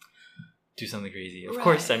do something crazy. Of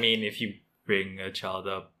course, I mean, if you bring a child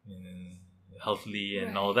up healthily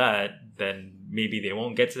and all that, then maybe they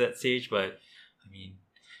won't get to that stage. But I mean,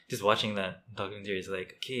 just watching that documentary is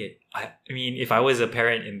like, okay, I mean, if I was a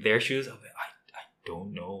parent in their shoes, I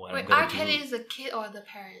don't know what I'm gonna do. R. Kelly is the kid or the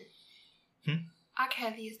parent? R.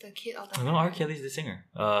 Kelly is the kid or the parent? No, R. Kelly's the singer.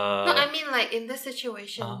 No, I mean like in this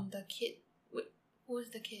situation, the kid. Who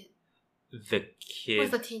is the kid? The kid.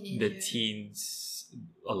 Who's the teenager? The teens.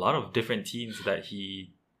 A lot of different teens that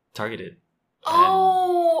he targeted. He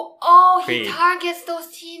targets those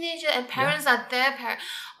teenagers and parents are their parents.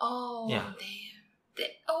 Oh, yeah. Damn.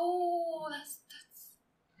 That's.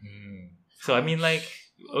 So I mean, like,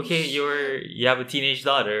 okay, you have a teenage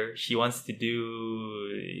daughter. She wants to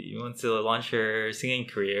launch her singing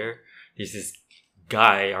career. There's this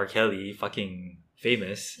guy, R. Kelly, fucking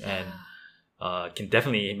famous, and can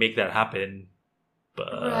definitely make that happen.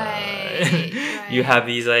 But you have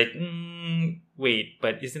these like, wait,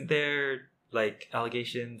 but isn't there like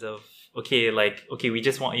allegations of okay, we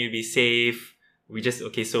just want you to be safe.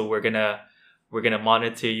 So we're gonna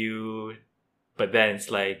monitor you, but then it's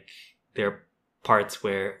like there are parts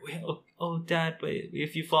where dad, but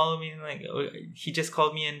if you follow me, like he just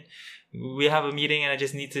called me and we have a meeting and I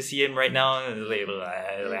just need to see him right now. And like,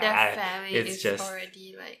 their family is just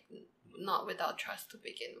already like not without trust to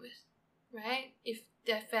begin with, right? If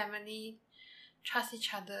their family trust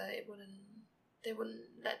each other, they wouldn't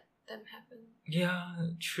let them happen.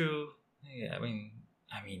 Yeah, true. Yeah, I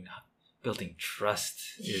mean, building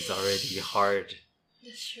trust is already hard.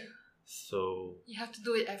 That's true. So You have to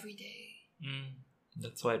do it every day.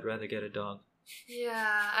 that's why I'd rather get a dog.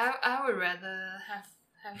 Yeah, I would rather have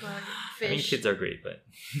a fish. I mean, kids are great, but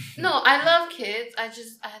no, I love kids. I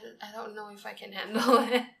don't know if I can handle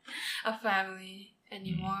a family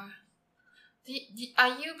anymore.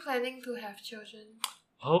 Are you planning to have children?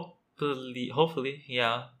 Hopefully,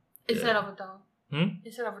 yeah. Instead of a dog.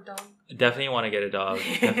 Instead of a dog. Definitely want to get a dog.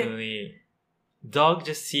 Definitely. Dog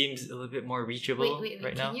just seems a little bit more reachable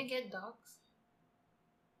right now. Can you get dogs?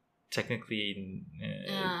 Technically,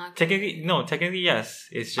 okay. technically yes.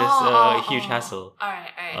 It's just a huge hassle. All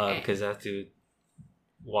right. Because I have to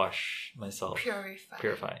wash myself.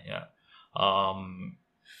 Purify, yeah.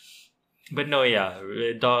 But no, yeah.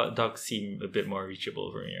 Dogs seem a bit more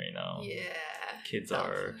reachable for me right now. Yeah. Kids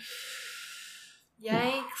are...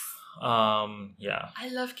 Yikes. Yeah. I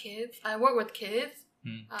love kids. I work with kids.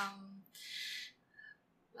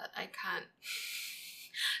 But I can't.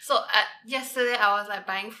 So yesterday I was like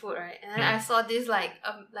buying food, right, and then I saw this like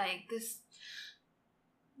this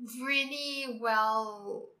really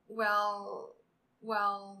well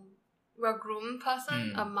groomed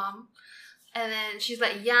person, a mom, and then she's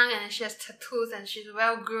like young and she has tattoos and she's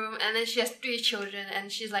well groomed and then she has 3 children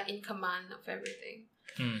and she's like in command of everything.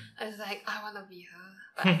 I was like, I want to be her,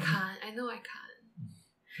 but I can't. I know I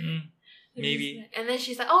can't. Maybe. And then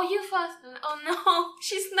she's like, oh, you first. I'm like, oh no,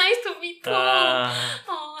 she's nice to me too.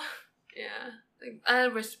 Oh, yeah. Like, I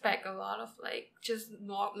respect a lot of like just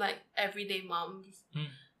not like everyday moms.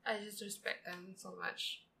 I just respect them so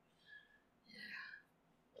much. Yeah.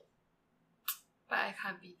 But I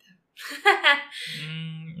can't beat them.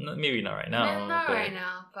 Maybe not right now. Not right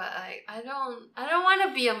now, but like I don't want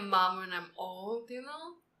to be a mom when I'm old, you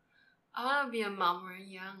know? I want to be a mom when I'm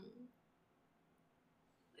young.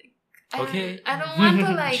 Okay. I don't want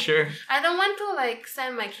to like sure. I don't want to like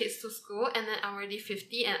send my kids to school and then I'm already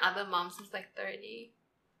 50 and other moms is like 30.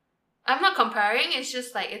 I'm not comparing, it's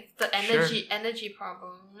just like it's the energy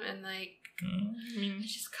problem and like I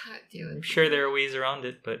just can't deal with it. I'm sure there are ways around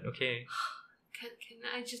it, but okay. Can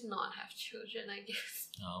I just not have children, I guess?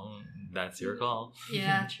 Oh, that's your call.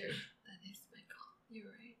 Yeah, true. That is my call. You're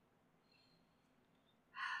right.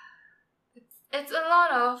 It's a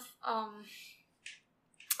lot of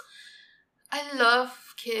I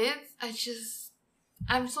love kids.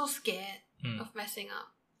 I'm so scared of messing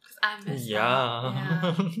up because I'm messed up.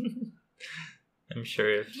 Yeah. I'm sure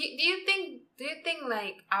if... Do you think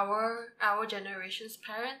like our generation's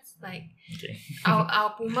parents, like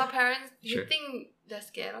our boomer parents, do you think they're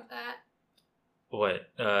scared of that?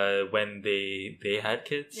 What? When they had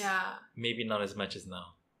kids? Yeah. Maybe not as much as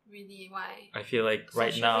now. Really? Why? I feel like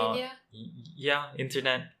right Social now... media? Yeah,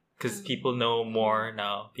 internet. Because people know more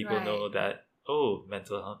now. People know that,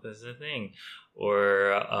 mental health is a thing.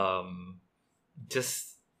 Or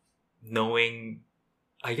just knowing...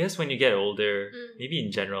 I guess when you get older, maybe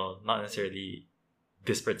in general, not necessarily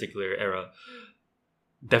this particular era,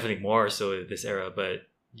 definitely more so this era, but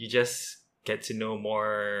you just get to know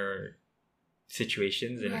more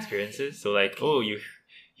situations and experiences. So like, you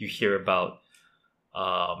hear about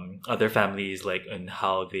other families, like, and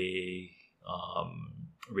how they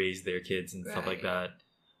raise their kids and stuff like that.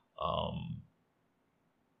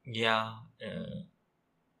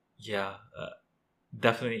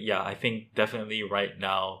 Definitely, I think definitely right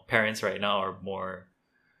now, parents right now are more...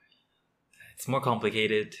 It's more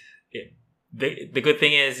complicated. The good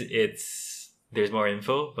thing is there's more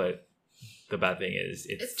info, but the bad thing is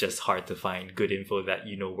it's just hard to find good info that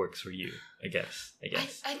works for you, I guess.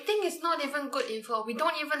 I think it's not even good info. We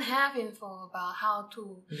don't even have info about how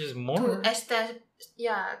to... There's more.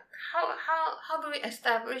 How do we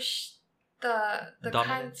establish the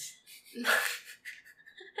dominance?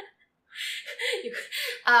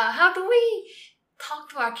 How do we talk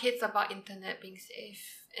to our kids about internet being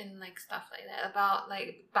safe and like stuff like that, about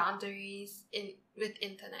like boundaries with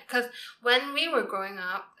internet? Because when we were growing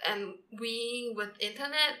up and with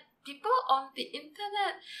internet, people on the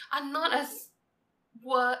internet are not as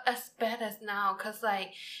bad as now. Because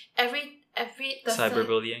like every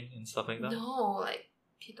cyberbullying and stuff like that. No, like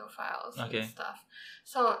pedophiles and stuff.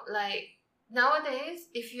 So like nowadays,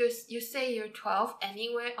 if you say you're 12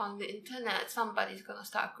 anywhere on the internet, somebody's gonna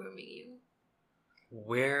start grooming you.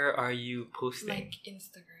 Where are you posting? Like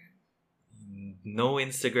Instagram. No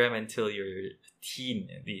Instagram until you're a teen,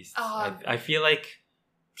 at least. I feel like...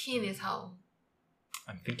 Teen is how?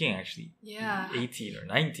 I'm thinking actually 18 or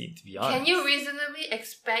 19, to be honest. Can you reasonably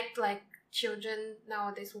expect like children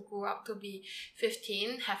nowadays who grew up to be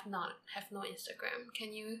 15 have no Instagram.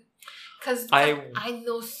 Can you? Because I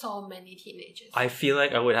know so many teenagers. I feel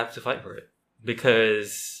like I would have to fight for it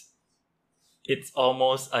because it's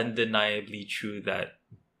almost undeniably true that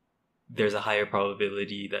there's a higher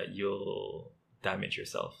probability that you'll damage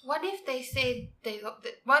yourself. What if they say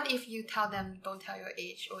what if you tell them don't tell your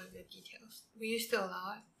age or the details? Will you still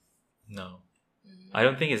allow it? No. Mm. I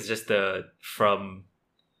don't think it's just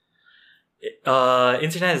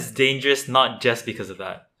internet is dangerous not just because of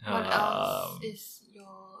that. What else is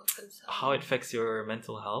your concern? How it affects your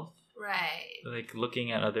mental health. Right. Like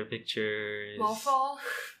looking at other pictures. Mofo?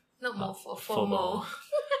 Not mofo, FOMO.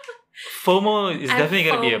 FOMO is definitely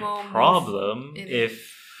going to be a FOMO problem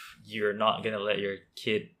if you're not going to let your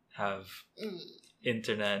kid have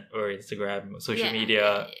internet or Instagram, social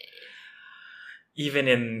media, even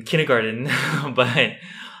in kindergarten. But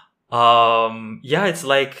it's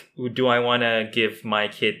like, do I want to give my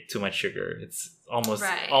kid too much sugar? It's almost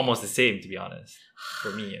the same, to be honest,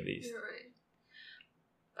 for me at least. You're right.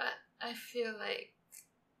 But I feel like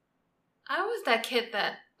I was that kid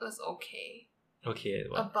that was okay. Okay,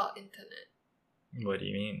 what? About internet. What do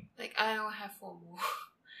you mean? Like, I don't have FOMO.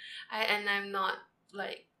 I'm not,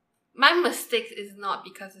 like, my mistake is not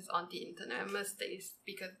because it's on the internet. My mistake is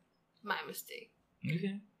because my mistake.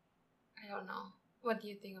 Okay. I don't know. What do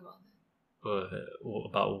you think about that?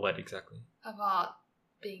 About what exactly? About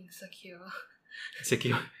being secure.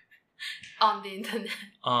 Secure? On the internet.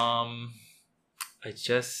 I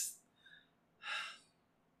just...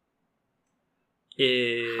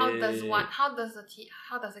 How does a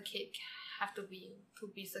kid have to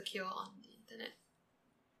be secure on the internet?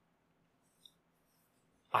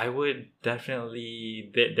 I would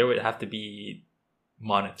definitely there would have to be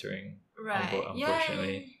monitoring, right?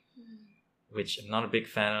 Unfortunately, which I'm not a big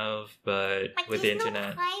fan of. But with the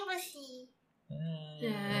internet, privacy.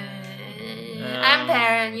 I'm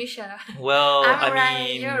parent. You shut up. Well, I'm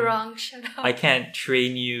right. You're wrong. Shut up. I can't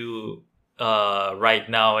train you right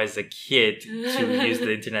now as a kid to use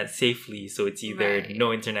the internet safely, so it's either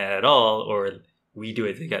no internet at all or we do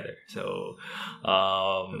it together. So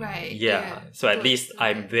so at least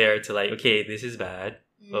I'm there to like, okay, this is bad.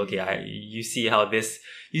 Okay, you see how this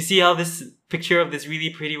picture of this really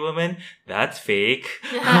pretty woman, that's fake.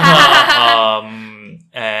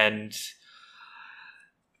 And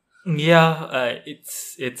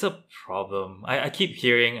it's a problem. I keep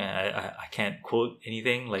hearing, I can't quote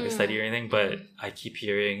anything like a study or anything, but I keep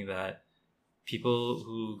hearing that people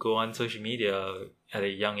who go on social media at a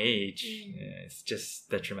young age, it's just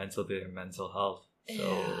detrimental to their mental health.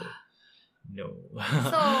 So no.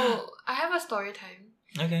 So I have a story time.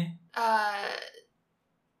 Okay.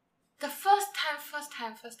 The first time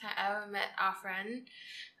I ever met our friend,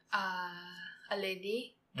 a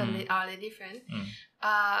lady, our lady friend.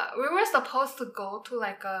 We were supposed to go to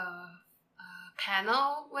like a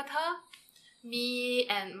panel with her, me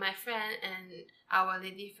and my friend and our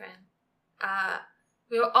lady friend.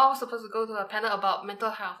 We were all supposed to go to a panel about mental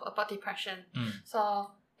health, about depression.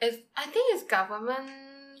 So I think it's government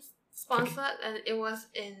sponsored, and it was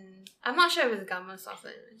I'm not sure if it's government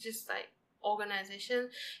sponsored. It's just like organization.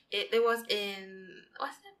 It was in,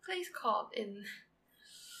 what's that place called?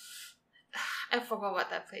 I forgot what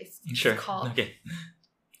that place is called. Okay.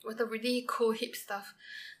 With the really cool hip stuff.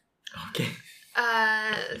 Okay.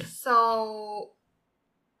 So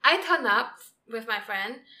I turned up with my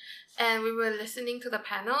friend and we were listening to the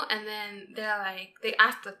panel, and then they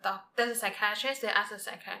asked there's a psychiatrist, they asked the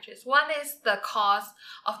psychiatrist, what is the cause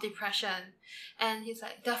of depression? And he's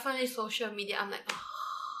like, definitely social media. I'm like, oh.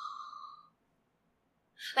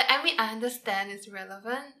 Like, I mean, I understand it's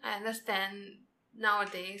relevant. I understand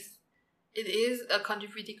nowadays it is a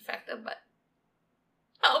contributing factor, but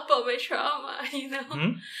how about my trauma, you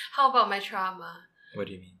know? How about my trauma? What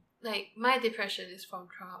do you mean? Like, my depression is from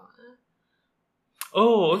trauma.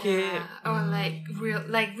 Oh, okay. Yeah. Or like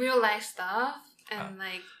real life stuff and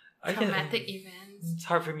traumatic events. It's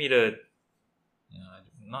hard for me to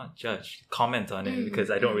not comment on it because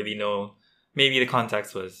I don't really know. Maybe the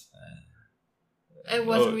context was... it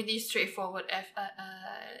was really straightforward.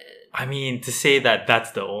 I mean, to say that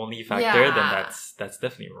that's the only factor, then that's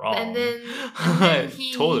definitely wrong. And then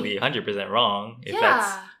he... totally, 100% wrong.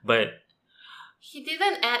 But... he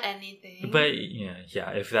didn't add anything. But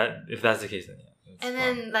if that's the case, then and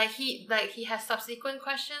then he has subsequent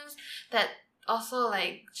questions that also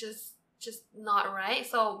just not right.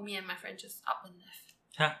 So me and my friend just up and left.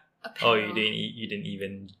 Huh? Oh, you didn't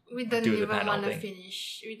even. We didn't even want to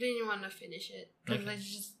finish. We didn't even want to finish it because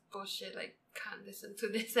it's just bullshit. Like, can't listen to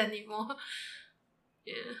this anymore.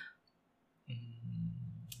 Yeah.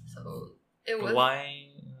 So was why?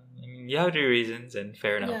 I mean, you have your reasons, and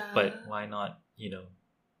fair enough. Yeah. But why not?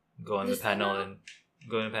 Go on the Just, you panel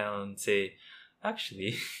know. and say,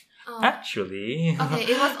 actually, Oh. actually. Okay,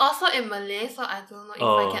 it was also in Malay, so I don't know if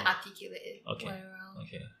Oh. I can articulate it Okay. very well.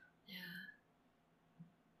 Okay, Yeah.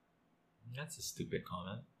 that's a stupid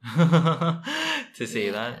comment to say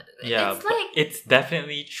Yeah. that. Yeah, It's but like- it's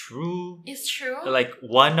definitely true. It's true. Like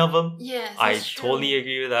one of them, yes, I it's true. totally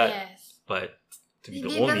agree with that. Yes. But to be He the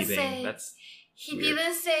didn't only say- thing, that's He Weird.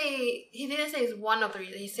 didn't say it's one of the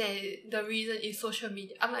reasons. He said the reason is social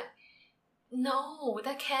media. I'm like, no,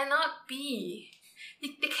 that cannot be.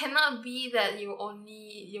 It cannot be that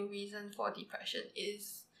your reason for depression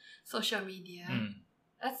is social media. mm,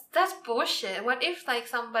 That's bullshit. What if like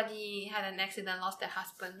somebody had an accident, lost their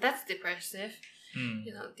husband? That's depressive. mm.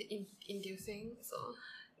 Inducing. So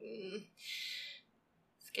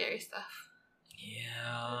scary stuff.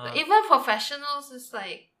 Yeah. Even professionals is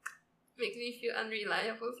like makes me feel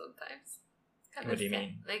unreliable sometimes. Kind What of do you sad.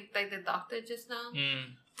 mean? Like the doctor just now.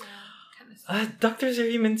 Mm. Yeah, kind of sad. Doctors are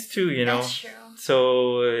humans too, That's true.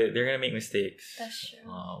 So they're gonna make mistakes. That's true.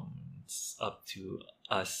 It's up to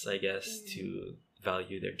us, I guess, Mm. to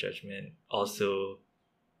value their judgment. Also,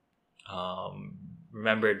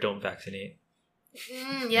 remember, don't vaccinate.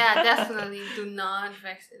 Yeah, definitely do not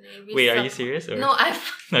vaccinate. We Wait, are you supp- serious? Or? No, I'm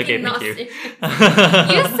Okay, not thank you. serious.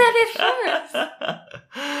 You said it first.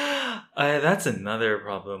 That's another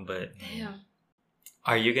problem, but Damn.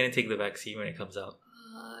 are you gonna take the vaccine when it comes out?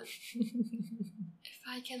 If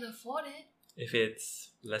I can afford it. If it's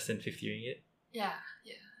less than 50 ringgit? Yeah,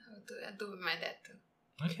 I'll do it. I'll do it with my dad too.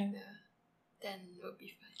 Okay. Yeah. Then we'll be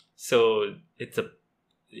fine. So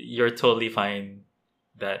you're totally fine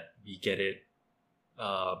that we get it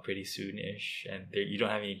pretty soon-ish, and you don't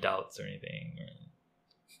have any doubts or anything.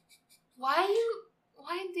 Why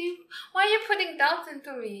are you putting doubts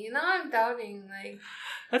into me? Now I'm doubting, like,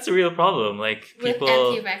 That's a real problem. Like with people,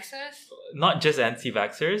 anti-vaxxers. not just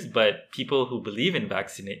anti-vaxxers, but people who believe in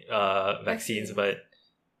vaccines, Vaccines. but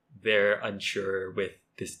they're unsure with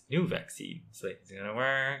this new vaccine. It's like, is it gonna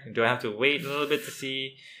work? Do I have to wait a little bit to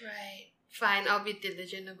see? Right. Fine, I'll be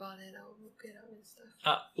diligent about it. I'll look it up and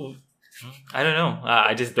stuff. I don't know.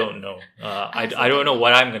 I just don't know. I also don't know don't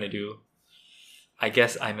what I'm gonna do. I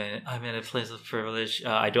guess I'm in a place of privilege.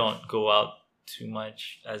 I don't go out too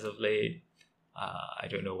much as of late. I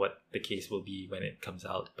don't know what the case will be when it comes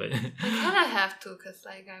out, but I kind of have to, because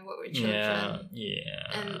like I work with children.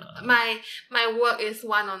 yeah. And my work is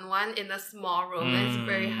one-on-one in a small room and it's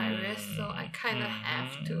very high risk, so I kind of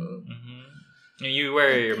have to. You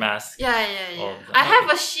wear your mask. Yeah. all the I time. have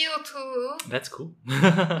a shield too. That's cool.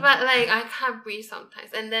 But like I can't breathe sometimes,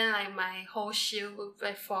 and then like my whole shield will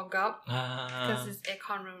like fog up because it's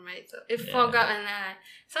aircon room, right? So it Yeah. fog up, and then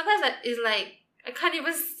sometimes it's like I can't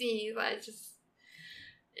even see. So I just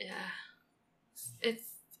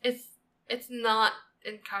it's not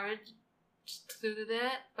encouraged to do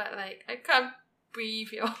that, but like I can't breathe,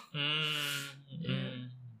 yo.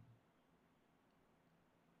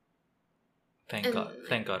 Thank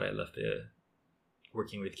God I left the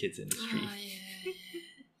working with kids industry. Oh yeah.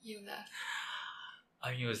 You left.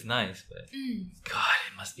 I mean, it was nice, but God,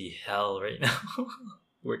 it must be hell right now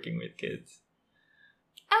working with kids.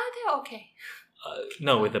 They're okay.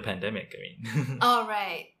 No, with the pandemic, I mean. Oh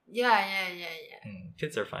right. Yeah.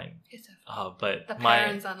 Kids are fine. It's a, But the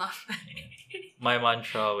parents are not. my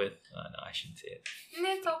mantra with... no, I shouldn't say it.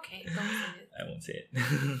 It's okay. Don't say it. I won't say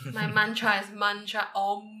it. My mantra is mantra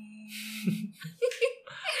om.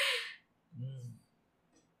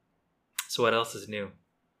 So what else is new?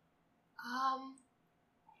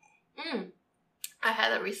 I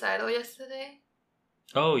had a recital yesterday.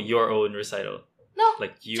 Oh, your own recital. No,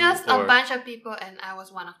 Like you just or... a bunch of people, and I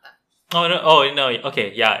was one of them. Oh no!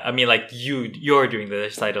 Okay, yeah. I mean, like you're doing the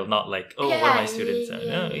recital, not like one of my students.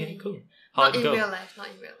 Yeah. Cool. How'd Not it in go? real life. Not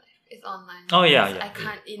in real life. It's online. Oh yeah, Because yeah. I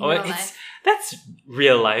can't in Oh, real it's life. that's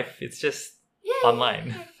real life. It's just Yeah, online.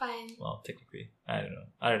 Yeah, fine. well, technically, I don't know.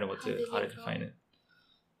 I don't know How did how to it define go? it.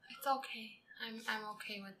 It's okay. I'm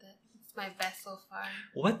okay with it. It's my best so far.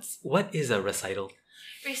 What is a recital?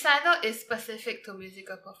 Recital is specific to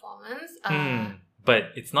musical performance.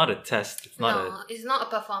 But it's not a test. It's not no, it's not a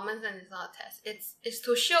performance and it's not a test. It's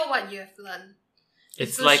to show what you have learned.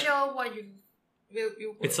 It's to like show what you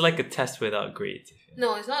it's like a test without grades.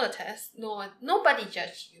 No, it's not a test. Nobody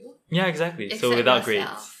judge you. Yeah, exactly. So except without yourself.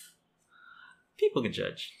 grades, people can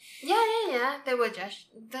judge. Yeah. They will judge.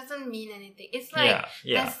 Doesn't mean anything. It's like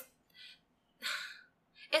yeah.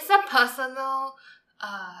 It's a personal.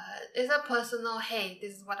 It's a personal. Hey,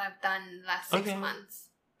 this is what I've done last 6 Okay. months.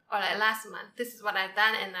 or like last month, this is what I've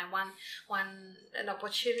done, and I want an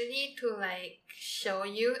opportunity to like show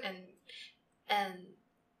you, and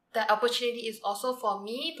the opportunity is also for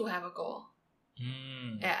me to have a goal.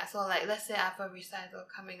 Yeah, so like let's say I have a recital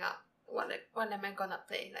coming up, what am I gonna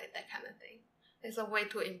play, like that kind of thing. It's a way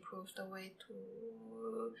to improve, the way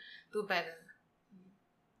to do better.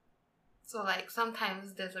 So like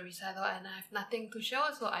sometimes there's a recital and I have nothing to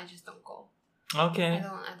show, so I just don't go. Okay.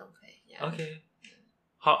 I don't play. Yeah. Okay.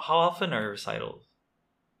 How often are recitals?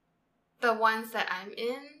 The ones that I'm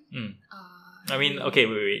in. I mean, okay,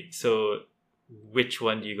 wait. So, which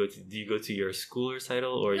one do you go to? Do you go to your school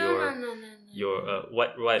recital or No. your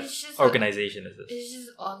what It's just organization is this? It's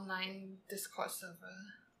just online Discord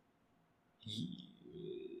server.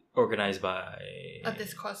 Organized by A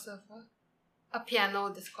Discord server, a piano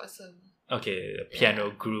Discord server. Okay, a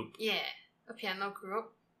piano group. Yeah, a piano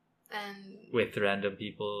group, and with random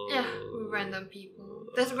people. Yeah, with random people.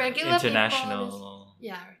 There's regular international. People.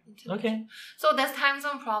 International. Okay. So there's time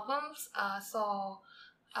zone problems.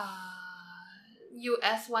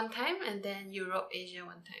 US one time, and then Europe, Asia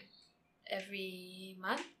one time, every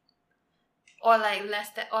month, or like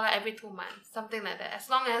or like every 2 months, something like that. As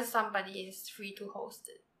long as somebody is free to host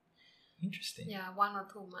it. Interesting. Yeah, 1 or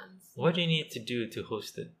 2 months. What do you need to do to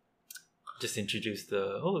host it? Just introduce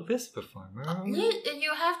this performer.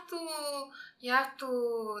 You have to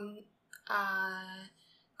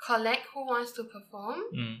collect who wants to perform.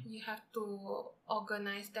 You have to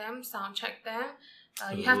organize them, sound check them.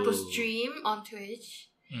 You have to stream on Twitch,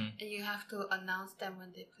 and you have to announce them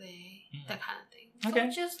when they play, that kind of thing. Okay.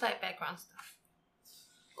 So just like background stuff.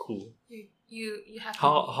 Cool. You have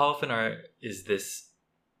how often is this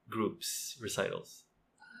group's recitals?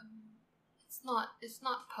 It's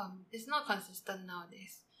not consistent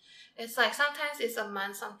nowadays. It's like sometimes it's a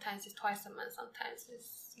month, sometimes it's twice a month, sometimes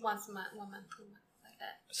it's once a month, 1 month, 2 months, like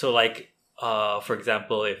that. So like for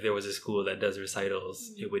example, if there was a school that does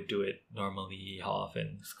recitals, it would do it normally how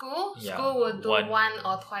often? School would do 1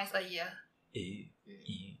 or twice a year.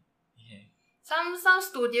 Some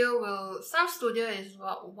studio is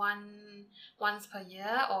what once per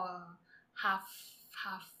year or half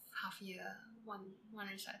year one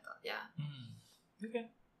recital. Yeah. Okay.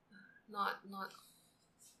 Not.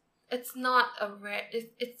 It's not a rare.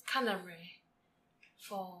 It's kind of rare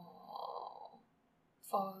for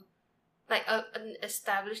like an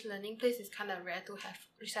established learning place. It's kind of rare to have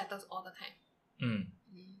recitals all the time.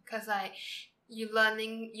 Because like you don't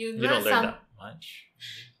learn that much.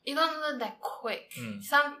 You don't learn that quick.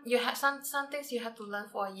 Some things you have to learn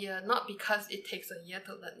for a year, not because it takes a year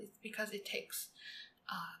to learn. It's because it takes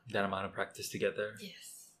that amount of practice to get there.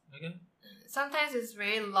 Yes. Okay. Sometimes it's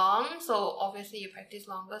very long, so obviously you practice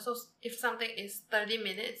longer. So if something is 30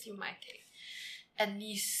 minutes, you might take at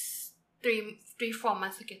least 3-4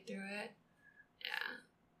 months to get through it.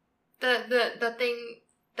 Yeah. The thing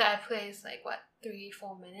that I play is like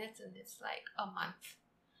 3-4 minutes, and it's like a month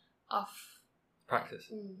of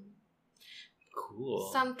practice.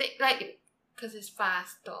 Cool. Something like, because it's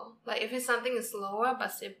fast though. Like if it's something slower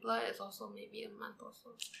but simpler, it's also maybe a month or so.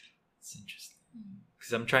 It's interesting.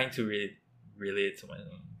 Because I'm trying to relate to my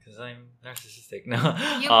own, because I'm narcissistic. No.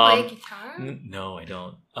 You play guitar? No, I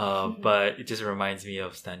don't. But it just reminds me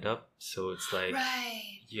of stand-up. So it's like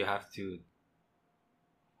you have to.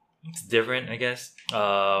 It's different, I guess.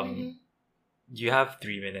 You have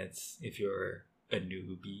 3 minutes if you're a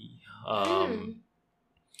newbie.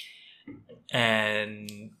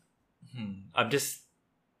 And I'm just,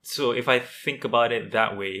 so if I think about it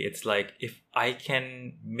that way, it's like if I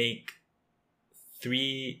can make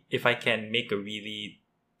a really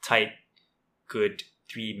tight, good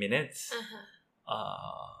 3 minutes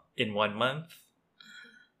in 1 month,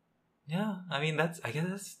 I mean that's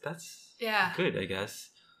good, I guess.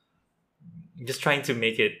 I'm just trying to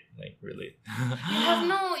make it like relate.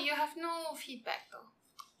 You have no feedback though.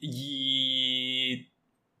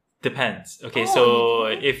 Depends. Okay, so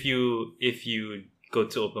if you go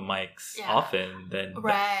to open mics often, then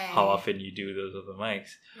how often you do those open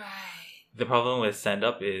mics. Right. The problem with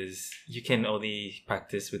stand-up is you can only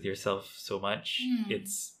practice with yourself so much.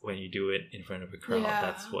 It's when you do it in front of a crowd,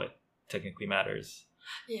 that's what technically matters.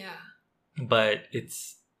 Yeah. But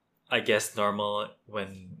it's, I guess, normal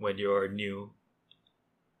when you're new.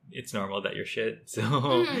 It's normal that you're shit. So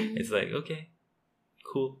it's like, okay,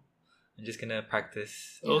 cool. I'm just gonna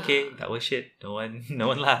practice. Yeah. Okay, that was shit. No one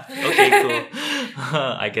laughed. Okay, cool.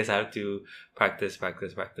 I guess I have to practice,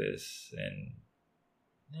 and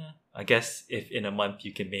I guess if in a month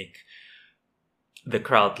you can make the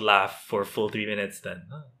crowd laugh for a full 3 minutes, then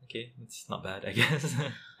okay, it's not bad. I guess.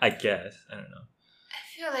 I don't know.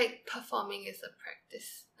 I feel like performing is a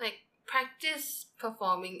practice. Like practice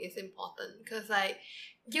performing is important because like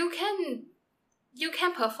you can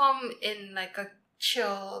perform in like a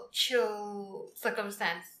chill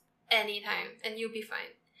circumstance anytime and you'll be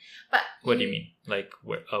fine. But What do you mean? Like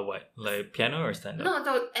what? Like piano or stand up?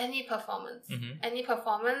 No, any performance. Mhm. Any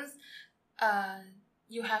performance,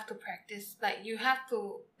 you have to practice. Like you have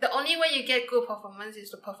to. The only way you get good performance is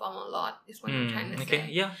to perform a lot. Is what I'm trying to Okay,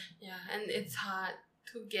 say. yeah. Yeah, and it's hard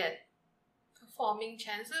to get performing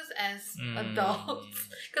chances as adults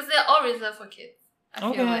because they're all reserved for kids. I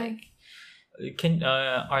feel like.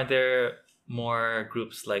 Are there more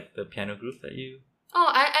groups like the piano group that you? Oh,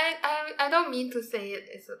 I don't mean to say it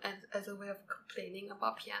as a way of complaining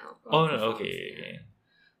about piano. Oh no, performance, okay. yeah.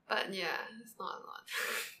 But yeah, it's not a lot.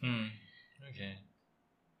 Okay.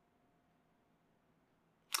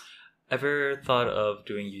 Ever thought of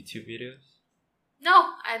doing YouTube videos?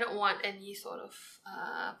 No, I don't want any sort of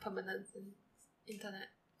permanent internet.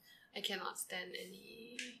 I cannot stand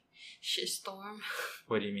any shitstorm.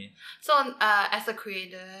 What do you mean? So as a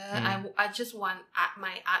creator, I just want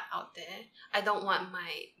my art out there. I don't want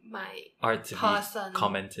my Art to person be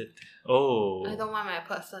commented. Oh. I don't want my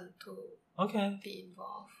person to be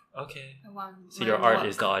involved. Okay. I want So my your art work.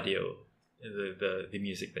 is the audio, the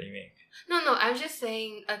music that you make. No, I'm just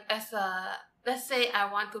saying let's say I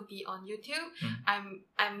want to be on YouTube.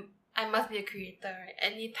 I must be a creator, right?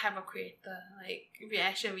 Any type of creator, like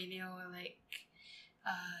reaction video or like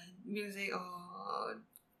music or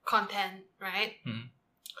content, right?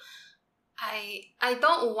 I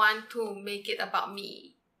don't want to make it about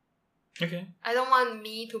me. Okay. I don't want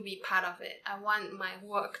me to be part of it. I want my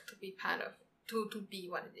work to be part of to be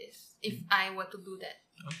what it is. If I were to do that.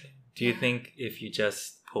 Okay. Do you think if you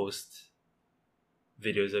just post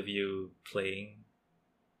videos of you playing,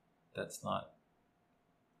 that's not?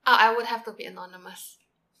 I would have to be anonymous.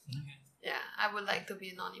 Okay. Yeah, I would like to be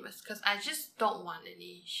anonymous because I just don't want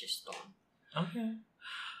any shitstorm. Okay.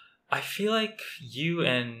 I feel like you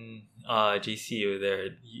and JC over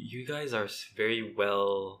there, you guys are very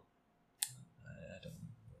well. I don't know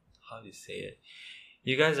how to say it.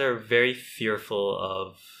 You guys are very fearful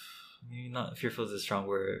of. Maybe not fearful is a strong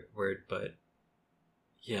word, but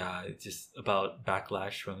yeah, it's just about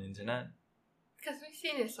backlash from the internet. Because we've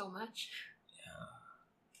seen it so much. Yeah.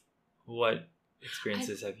 What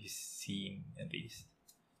experiences have you seen at least?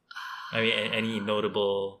 I mean, any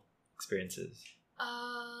notable experiences?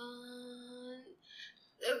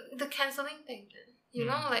 The cancelling thing, you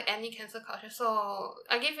know, like any cancel culture. So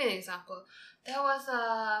I give you an example. There was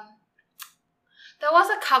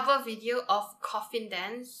a cover video of Coffin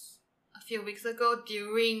Dance a few weeks ago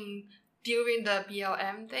during the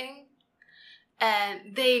BLM thing,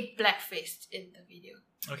 and they blackfaced in the video.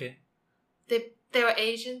 Okay. They were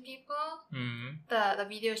Asian people. The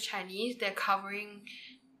video is Chinese. They're covering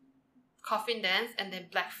Coffin Dance and they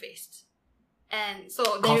blackfaced. And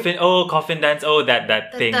so Coffin Dance. Oh,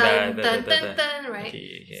 that thing. Right?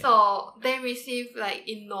 Okay. So they received like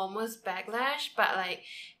enormous backlash, but like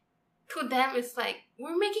to them it's like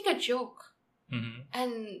we're making a joke,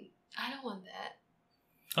 and I don't want that.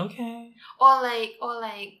 Okay. Or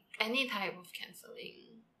like any type of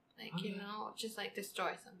canceling, like you know, just like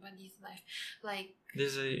destroy somebody's life. Like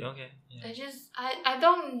there's I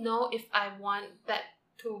don't know if I want that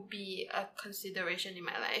to be a consideration in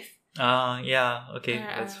my life. Yeah, okay,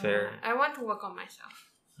 that's fair. I want to work on myself.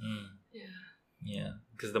 Yeah,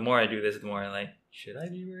 because the more I do this, the more I'm like, should I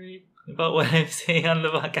be worried about what I'm saying on the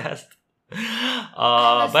podcast?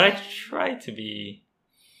 But I try to be.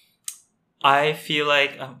 I feel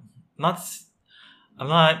like I'm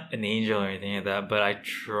not an angel or anything like that, but I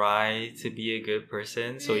try to be a good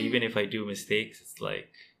person. So even if I do mistakes, it's like,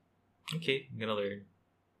 okay, I'm gonna learn.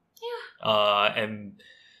 Yeah. And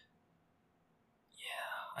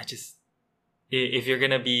I just, if you're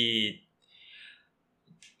gonna be,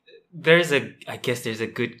 I guess there's a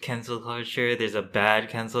good cancel culture, there's a bad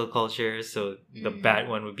cancel culture. So the bad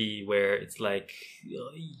one would be where it's like,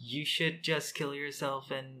 you should just kill yourself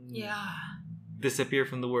and disappear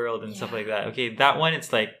from the world and stuff like that. Okay, that one,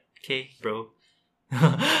 it's like, okay, bro,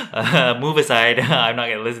 move aside. I'm not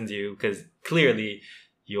gonna listen to you because clearly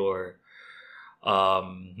you're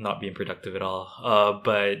not being productive at all.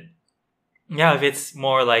 But yeah, if it's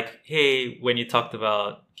more like, hey, when you talked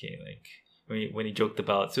about, like when you joked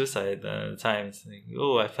about suicide at the time, it's like,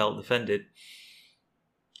 oh, I felt offended.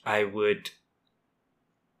 I would,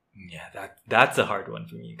 that's a hard one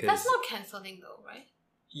for me. Cause that's not canceling though, right?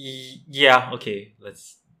 Yeah. Okay.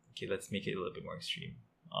 Let's make it a little bit more extreme.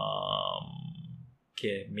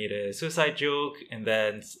 Made a suicide joke, and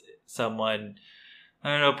then someone I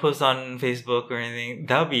don't know, post on Facebook or anything.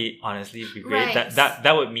 That would be honestly be great. Right.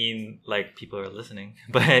 That would mean like people are listening.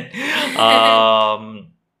 But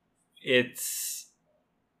it's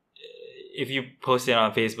if you post it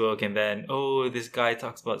on Facebook and then this guy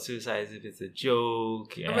talks about suicide as if it's a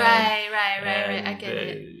joke. And, right. I get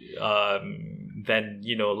it. Then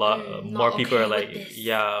a lot more not people okay are like, with this.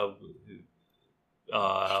 yeah,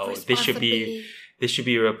 this should be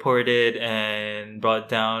Responsibility, reported and brought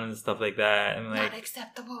down and stuff like that. And like, not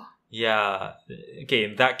acceptable. yeah, okay.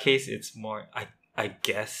 In that case, it's more. I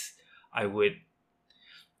guess I would.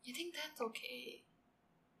 You think that's okay?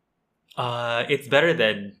 It's better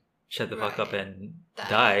than shut the fuck up Right. and Die.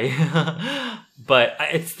 die. But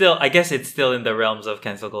it's still. I guess it's still in the realms of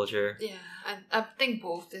cancel culture. Yeah, I think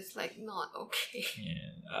both is like not okay.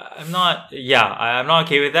 Yeah, I'm not. Yeah, I'm not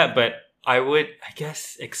okay with that. But I would, I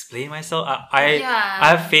guess, explain myself. I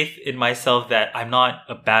have faith in myself that I'm not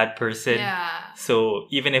a bad person. Yeah. So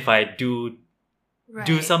even if I do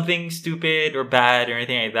Right. something stupid or bad or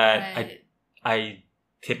anything like that, Right. I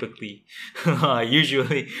typically,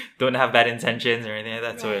 usually don't have bad intentions or anything like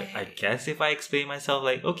that. So I Right. guess if I explain myself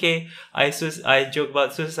like, okay, I joke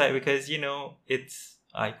about suicide because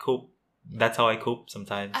I cope. That's how I cope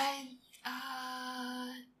sometimes.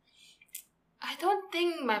 I don't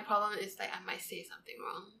think my problem is like I might say something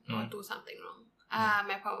wrong or do something wrong.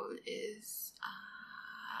 My problem is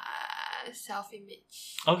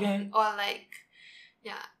self-image. Okay. Or like,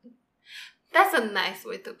 yeah, that's a nice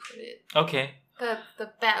way to put it. Okay. The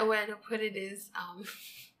bad way to put it is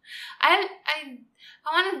I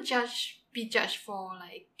want to be judged for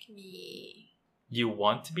like me. You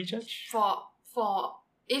want to be judged? For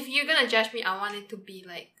if you're gonna judge me, I want it to be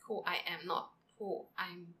like who I am, not who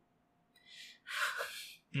I'm.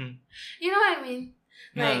 You know what I mean?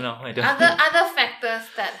 Like, No, I don't. Other factors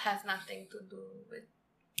that has nothing to do with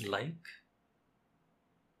Like?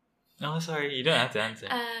 No, sorry, you don't have to answer.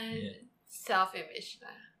 self-image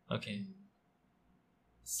lah. Okay.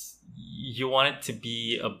 You want it to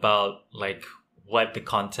be about like what the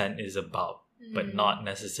content is about, but not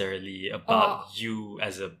necessarily about you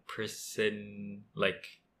as a person.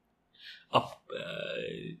 Like,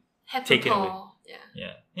 head to taken away. toe.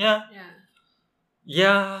 Yeah. Yeah.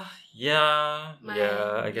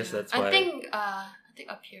 I guess that's why. I think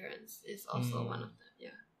appearance is also one of them.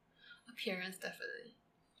 Yeah, appearance definitely.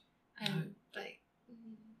 I'm like,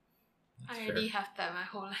 That's I already have that my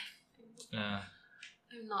whole life. Yeah.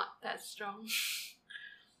 I'm not that strong.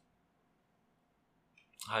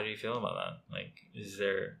 How do you feel about that? Like, is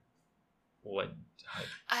there what?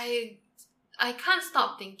 I can't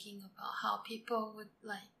stop thinking about how people would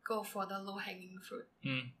like go for the low hanging fruit.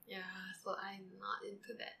 Yeah, so I'm not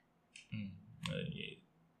into that.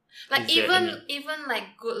 Like Is there even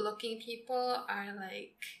like good looking people are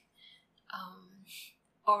like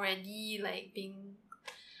already like being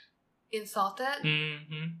insulted.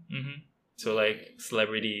 So like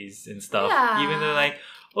celebrities and stuff, Yeah. even though like,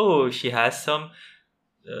 she has some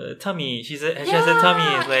tummy. She has a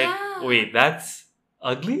tummy. It's like, wait, that's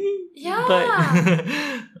ugly. Yeah. But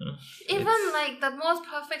Even like the most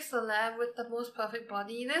perfect celeb with the most perfect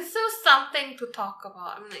body, there's still something to talk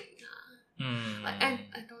about. I'm like, nah. Like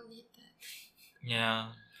I don't need that.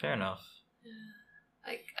 Yeah, fair enough. Yeah.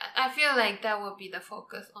 Like I feel like that would be the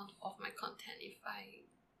focus of my content if I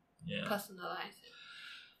personalize it.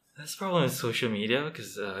 That's the problem with social media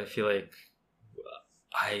because I feel like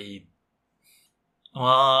I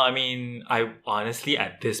honestly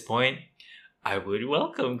at this point I would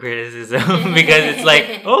welcome criticism because it's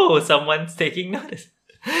like, someone's taking notice.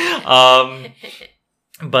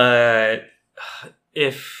 But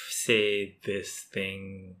if say this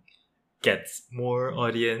thing gets more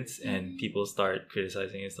audience and people start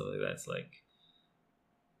criticizing and stuff like that, it's like,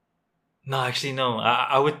 no, actually, no.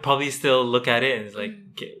 I would probably still look at it and it's like,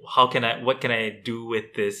 okay, what can I do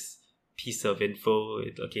with this piece of info?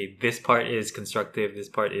 Okay, this part is constructive, this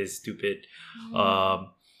part is stupid.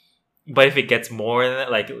 But if it gets more than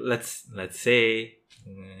that, like let's say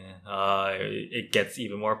it gets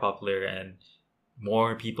even more popular and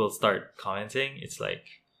more people start commenting, it's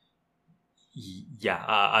like,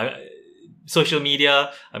 social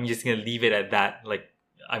media, I'm just gonna leave it at that. Like,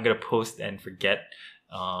 I'm gonna post and forget.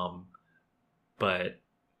 But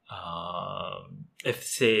if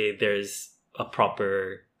say there's a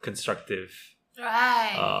proper constructive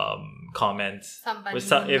comment, Somebody if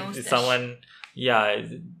knows someone,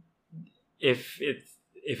 if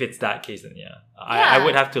it's that case, then I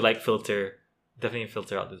would have to like definitely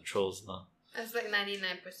filter out the trolls. That's like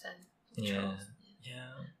 99% trolls.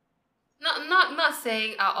 Yeah. Not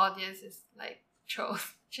saying our audience is like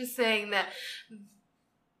trolls. Just saying that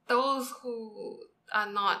those who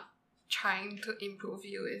are not trying to improve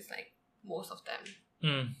you. Is like most of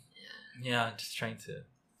them. Yeah, just trying to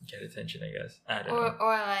get attention, I guess. I don't Or know.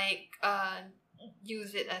 or like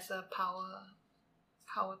use it as a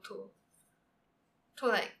power tool to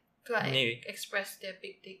like Maybe. express their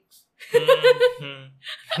big dicks. Mhm.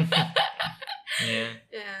 Yeah.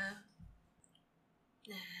 Yeah.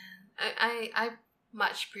 I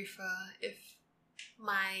much prefer if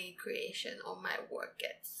my creation or my work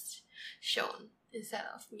gets shown instead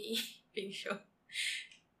of me being shown.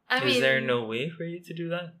 Is there no way for you to do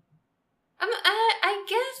that? I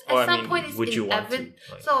guess Or, at some point it's would you want to?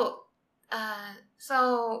 inevitable. Like,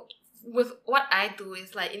 So with what I do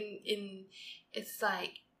is like in it's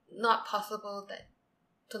like not possible that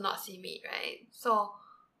to not see me, right? So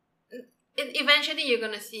eventually you're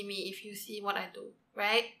gonna see me if you see what I do,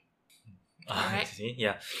 right? Alright. see?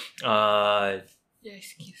 Yeah. Your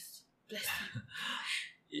excuse. Bless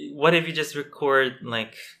you. What if you just record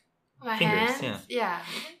like My fingers? hands. Yeah.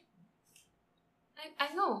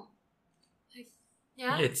 I know. Like,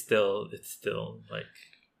 yeah. It's still like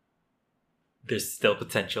there's still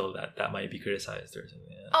potential that might be criticized or something.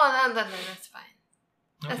 Yeah. Oh no, that's fine.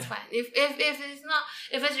 Okay. That's fine. If it's not,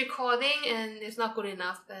 if it's recording and it's not good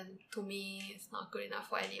enough, then to me it's not good enough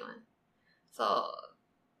for anyone. So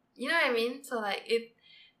you know what I mean? So like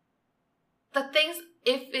the things,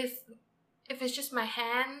 if it's just my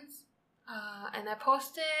hands, and I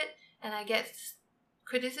post it and I get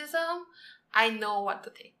criticism, I know what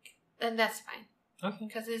to take. Then that's fine. Okay.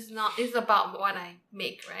 Because it's about what I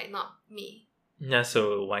make, right? Not me. Yeah,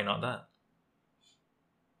 so why not that?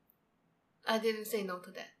 I didn't say no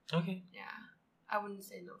to that. Okay. Yeah. I wouldn't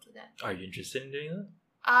say no to that. Are you interested in doing that?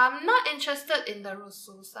 I'm not interested in the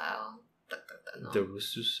Rusu style. No. The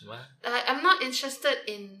Rusus, what? I'm not interested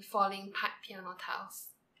in falling piano tiles.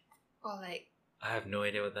 Or like I have no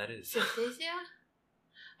idea what that is. synesthesia.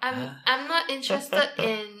 I'm not interested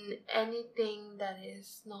in anything that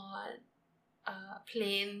is not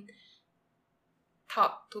plain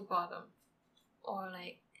top to bottom. Or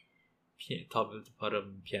like Top of the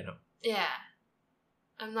bottom piano. yeah.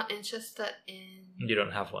 I'm not interested in You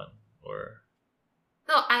don't have one, or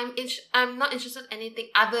no. I'm not interested in anything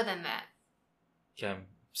other than that. okay, I'm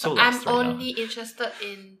so I'm lost right only interested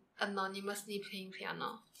in anonymously playing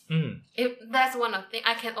piano. now. If that's one of the things,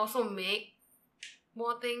 I can also make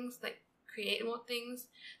more things, like create more things.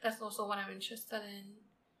 That's also what I'm interested in.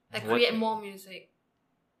 Like What- create more music.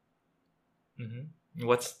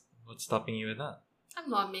 What's stopping you with that? I'm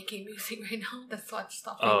not making music right now. That's what's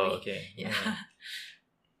stopping Oh, me. okay. Yeah.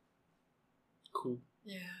 Cool.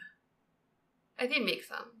 Yeah. I did make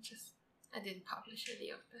some, just I didn't publish any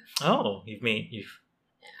of them. Oh, you've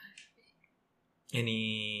Yeah.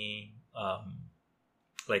 any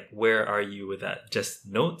like where are you with that? Just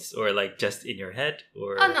notes or like just in your head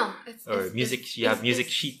or Oh no, or music? You have music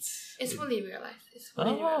sheets. It's fully realized. It's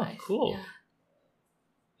fully Oh, realized. cool. Yeah.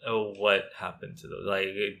 Oh, what happened to those? Like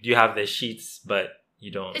you have the sheets, but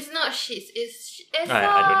you don't. It's not sheets. It's I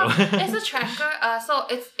don't know. it's a tracker. So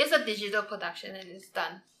it's a digital production and it's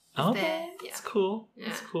done. Oh, there, that's yeah. cool. Yeah.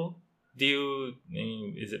 That's cool. Do you?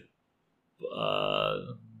 Is it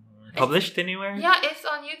published anywhere? Yeah, it's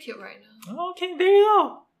on YouTube right now. Oh, okay, there you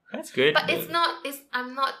go. That's good. But it's not.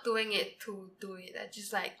 I'm not doing it to do it. I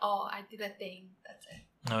just like, oh, I did a thing. That's it.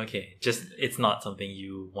 Okay, just it's not something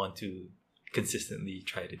you want to consistently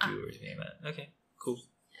try to do or anything like that. Okay, cool.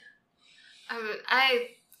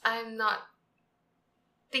 I'm not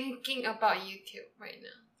thinking about YouTube right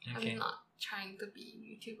now. Okay. I'm not trying to be a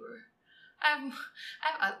YouTuber.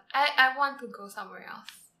 I want to go somewhere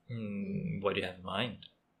else. What do you have in mind?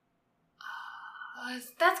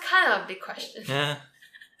 That's kind of a big question. Yeah.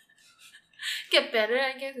 Get better,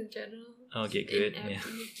 I guess, in general. Oh, get good. In Yeah.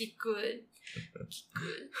 everything. Get good.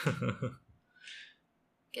 Good.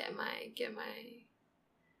 Get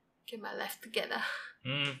my life together.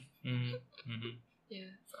 Yeah.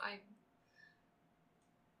 So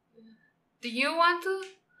do you want to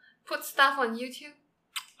put stuff on YouTube?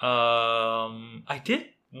 I did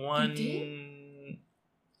one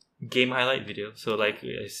game highlight video. So like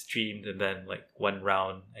I streamed and then like one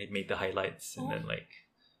round I made the highlights and then like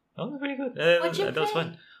that was pretty good. What'd you that was play?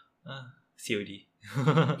 fun. COD.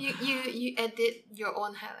 You edit your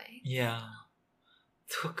own highlight. Yeah.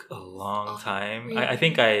 Took a long time. Really? I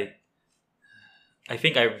think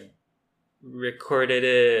I recorded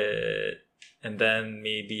it and then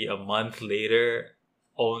maybe a month later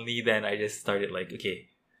only then I just started like, okay,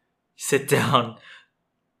 sit down,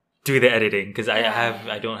 do the editing because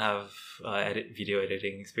I don't have video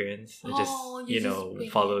editing experience. I just you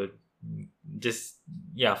just followed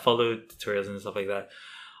follow tutorials and stuff like that.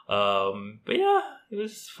 But yeah, it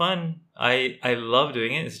was fun. I love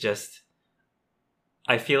doing it. It's just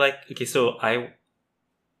I feel like okay, so I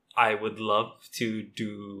would love to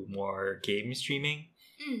do more game streaming.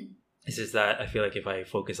 It's just that I feel like if I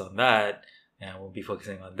focus on that, and we'll be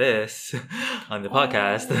focusing on this on the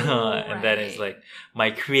podcast, and then it's like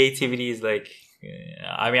my creativity is like.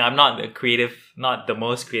 I mean, I'm not not the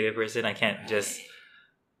most creative person. I can't just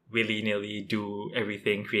willy-nilly do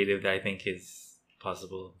everything creative that I think is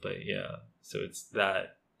possible. But yeah, so it's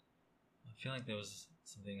that. I feel like there was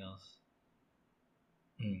something else.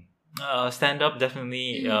 Stand up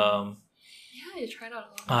definitely. Yeah, you tried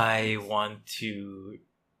out a lot. I want to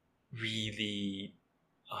really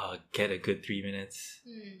get a good 3 minutes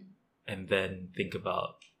and then think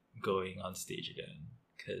about going on stage again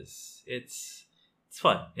because it's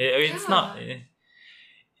fun. It's not.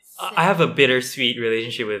 I have a bittersweet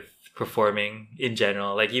relationship with performing in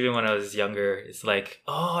general. Like even when I was younger, it's like,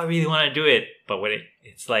 oh, I really want to do it, but when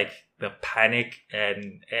it's like the panic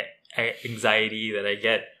and anxiety that I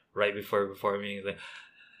get right before performing is like.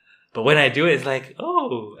 But when I do it, it's like,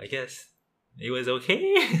 oh, I guess it was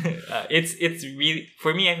okay. It's really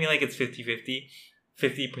for me. I feel like it's 50-50.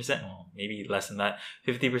 50%, well, maybe less than that.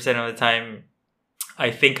 50% of the time, I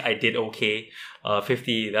think I did okay.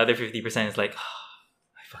 The other 50% is like,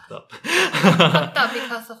 I fucked up. Fucked up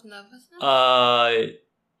because of nervousness?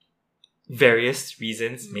 Various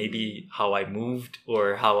reasons. Maybe how I moved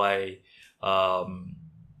or how I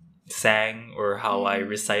sang or how I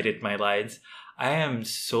recited my lines. I am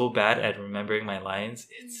so bad at remembering my lines.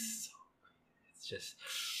 It's just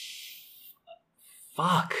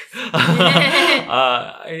fuck.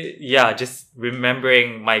 Yeah, just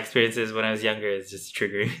remembering my experiences when I was younger is just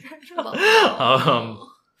triggering.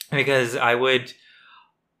 Because I would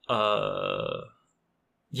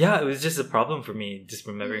yeah, it was just a problem for me just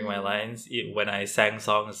remembering my lines when I sang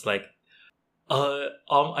songs. Like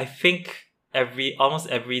I think almost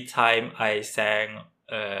every time I sang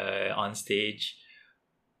on stage,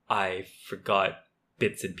 I forgot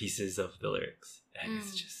bits and pieces of the lyrics, and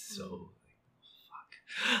it's just so fuck.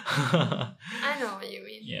 I know what you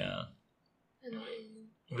mean. Yeah. I know what you mean.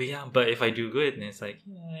 But yeah, but if I do good, then it's like,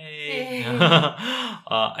 yay.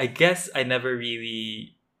 I guess I never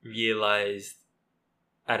really realized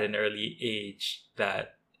at an early age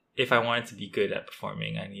that if I wanted to be good at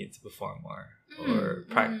performing, I needed to perform more or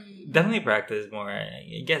definitely practice more.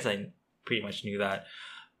 I guess I pretty much knew that,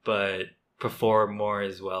 but perform more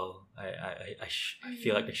as well. I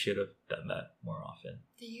feel like I should have done that more often.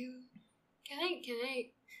 Can I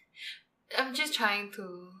I'm just trying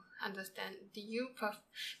to understand. Do you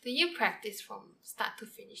practice from start to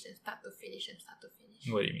finish and start to finish and start to finish?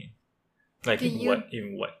 What do you mean? Like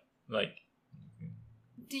in what? Like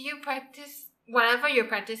do you practice whatever you're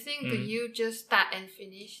practicing? Do you just start and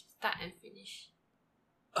finish?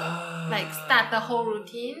 Like start the whole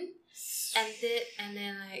routine, end it, and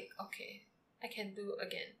then like okay, I can do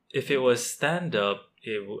again. If it was stand up,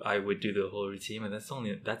 I would do the whole routine, but that's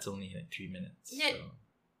only like 3 minutes. Yeah, so.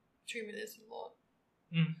 3 minutes is a lot.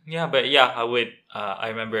 Yeah, but yeah, I would. I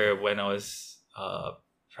remember when I was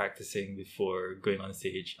practicing before going on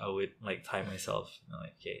stage, I would like time myself.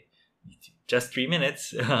 Like, okay, just 3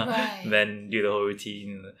 minutes, Right. then do the whole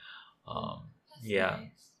routine. Yeah.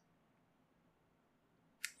 Nice.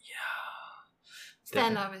 Yeah.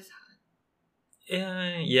 Stand up is hard.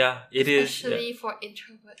 Yeah, it is. Especially for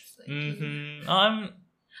introverts like you.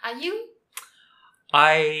 Are you?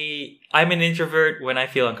 I'm an introvert when I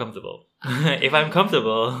feel uncomfortable. If I'm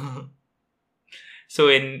comfortable, so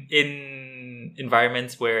in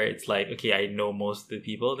environments where it's like okay, I know most of the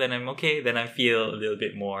people, then I'm okay. Then I feel a little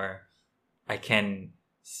bit more. I can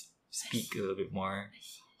speak a little bit more.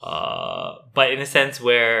 But in a sense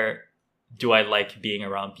where do I like being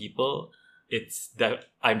around people? It's that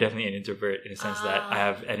I'm definitely an introvert in a sense that I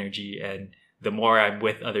have energy, and the more I'm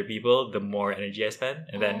with other people, the more energy I spend,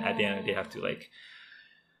 and then at the end of the day, I have to like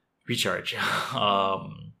recharge.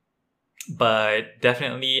 But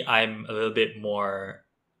definitely, I'm a little bit more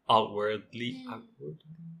outwardly.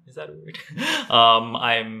 Is that a word?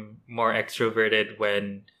 I'm more extroverted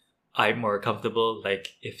when I'm more comfortable.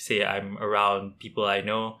 Like if say I'm around people I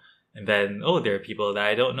know. And then, there are people that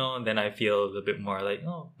I don't know, and then I feel a little bit more like,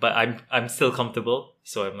 but I'm still comfortable,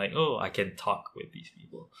 so I'm like, I can talk with these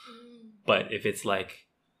people. But if it's like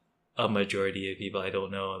a majority of people I don't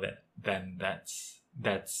know, then that's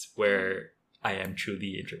where I am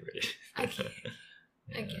truly introverted. Okay.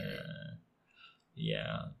 I get it.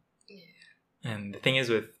 Yeah. And the thing is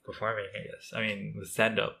with performing, I guess, I mean, with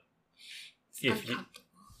stand-up, It's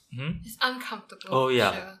uncomfortable. It's uncomfortable. Oh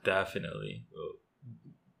yeah, sure. definitely.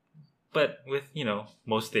 But with,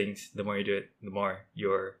 most things, the more you do it, the more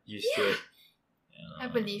you're used to it. I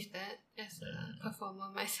believe that as a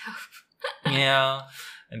performer myself. Yeah.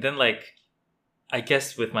 And then, like, I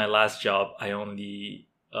guess with my last job, I only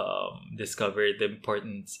discovered the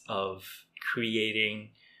importance of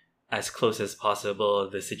creating as close as possible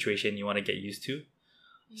the situation you want to get used to.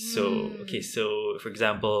 So, so for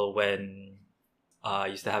example, when I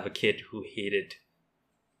used to have a kid who hated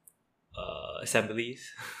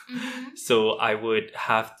assemblies, so I would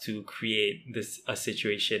have to create a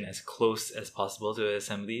situation as close as possible to an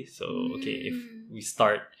assembly. So, if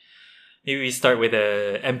maybe we start with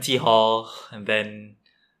a empty hall, and then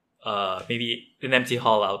maybe an empty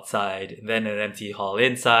hall outside, and then an empty hall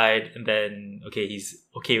inside, and then he's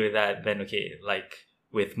okay with that. Then like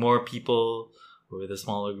with more people or with a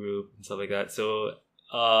smaller group and stuff like that. So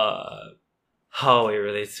how it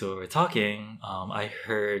relates to what we're talking, I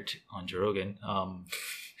heard on Joe Rogan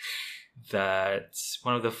that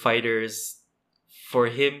one of the fighters, for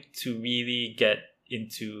him to really get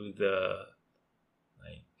into the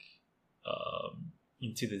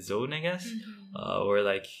into the zone, I guess, or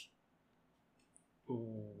like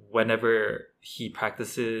whenever he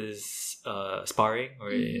practices sparring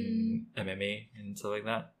or in MMA and stuff like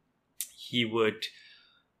that, he would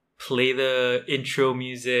play the intro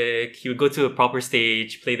music. He would go to a proper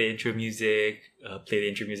stage, play the intro music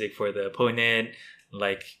for the opponent,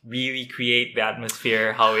 like really create the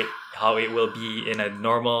atmosphere how it will be in a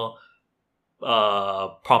normal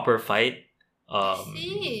proper fight.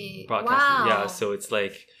 Broadcast. Wow. Yeah, so it's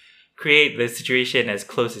like create the situation as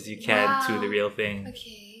close as you can to the real thing.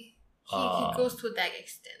 Okay. He goes to that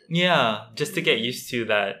extent. Yeah, just to get used to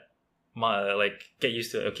that. Get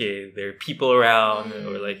used to there are people around,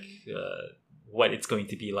 or like what it's going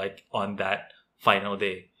to be like on that final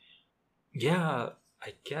day. Yeah,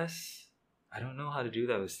 I guess I don't know how to do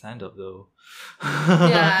that with stand up though.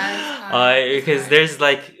 Because there's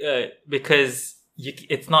because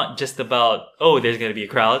it's not just about there's gonna be a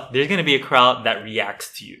crowd. There's gonna be a crowd that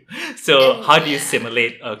reacts to you. So how do you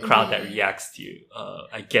simulate a crowd that reacts to you?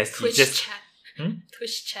 I guess Twitch you just chat.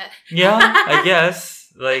 Twitch chat. Yeah, I guess.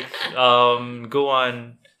 Like, go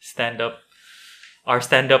on our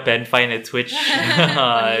stand up and find a Twitch,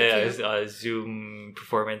 Zoom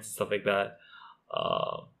performance, stuff like that.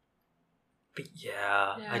 But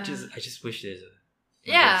I just wish there's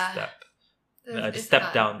another step, a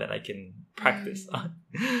step down that I can practice on.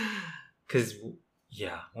 Because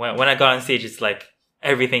when I got on stage, it's like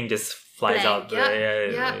everything just flies out.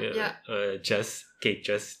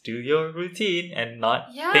 Just do your routine and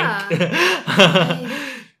not think.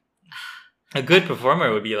 A good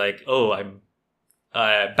performer would be like, I'm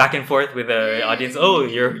back and forth with the audience. Oh,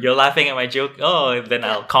 you're laughing at my joke. Oh, then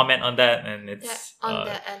I'll comment on that, and it's on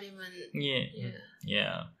that element.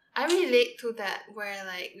 Yeah. I relate to that, where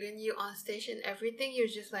like when you're on stage and everything, you're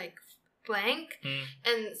just like blank,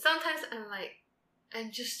 and sometimes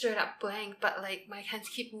I'm just straight up blank, but like my hands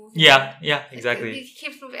keep moving. Yeah, exactly. It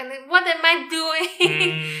keeps moving, and like, what am I doing?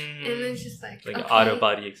 And then it's just like an auto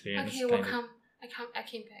body experience. Okay, I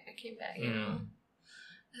came back. You know,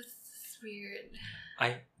 that's weird.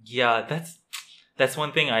 That's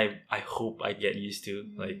one thing I hope I get used to,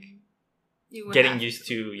 like getting used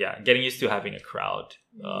to having a crowd,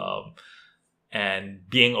 and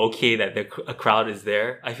being okay that a crowd is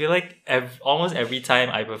there. I feel like almost every time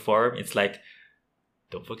I perform, it's like,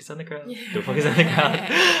 don't focus on the crowd. Don't focus on the crowd.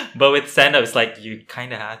 But with stand-up, it's like you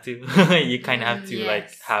kind of have to. You kind of have to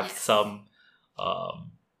have some.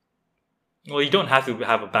 Well, you don't have to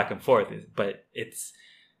have a back and forth, but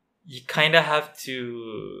you kind of have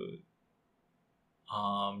to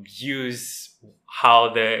use how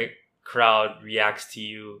the crowd reacts to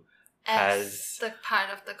you as the part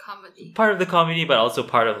of the comedy. Part of the comedy, but also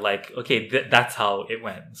part of like, that's how it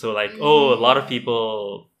went. So like, a lot of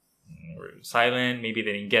people were silent, maybe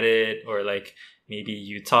they didn't get it, or like maybe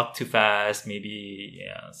you talk too fast, maybe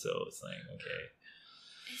so it's like, okay.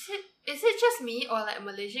 Is it just me, or like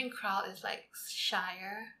Malaysian crowd is like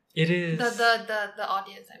shyer? It is. The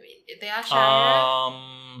audience, I mean, they are shyer.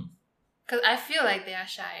 Because I feel like they are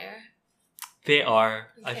shyer. They are.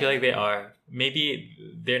 Okay. I feel like they are. Maybe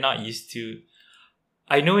they're not used to.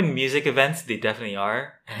 I know in music events they definitely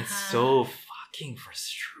are, and it's so fucking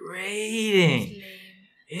frustrating.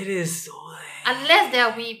 It is so lame. Unless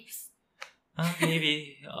they're weeps.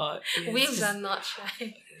 Maybe. Weeps are not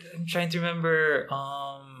shy. I'm trying to remember.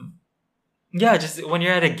 Just when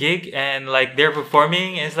you're at a gig and like they're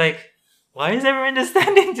performing, it's like, why is everyone just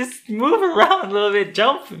standing? Just move around a little bit,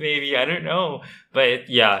 jump maybe. I don't know, but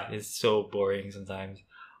it's so boring sometimes.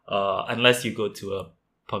 Unless you go to a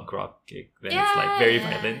punk rock gig, then it's like very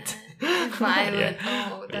violent. Violent. Yeah.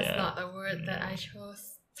 Oh, that's not the word that I chose.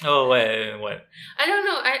 Oh, what? I don't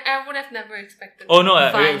know. I would have never expected. Oh no,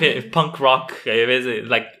 violent. if punk rock, if it's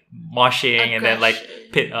like moshing and then like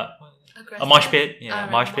pit, a mosh pit,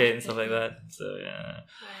 mosh pit and stuff like that. So yeah,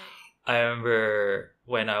 Right. I remember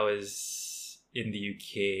when I was in the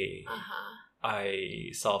UK, Uh-huh. I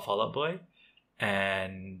saw Fall Out Boy,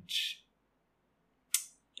 and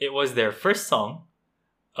it was their first song.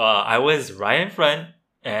 I was right in front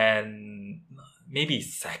and maybe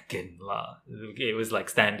second lah. It was like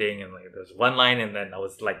standing and like there was one line and then I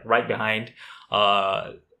was like right behind,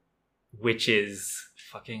 which is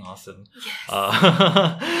fucking awesome.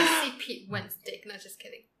 Yes. You see Pete Wentz dick. No, just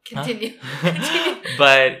kidding. Continue. Continue.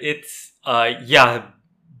 But it's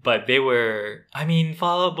but they were, I mean,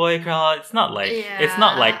 Fall Out Boy crowd, it's not like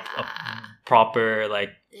a proper like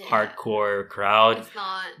hardcore crowd. It's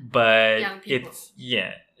not. But young people. it's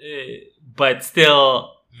but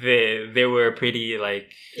still they were pretty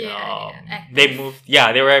like active. they moved,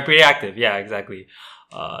 they were pretty active, exactly.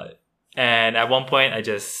 And at one point I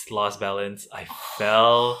just lost balance. I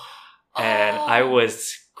fell and I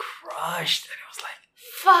was crushed and I was like,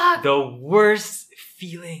 fuck, the worst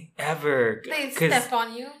feeling ever. They step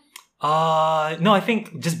on you? No, I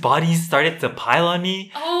think just bodies started to pile on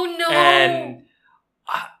me. Oh no. And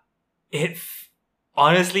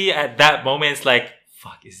honestly, at that moment, it's like,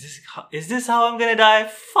 fuck, is this how I'm gonna die?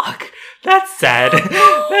 Fuck, that's sad.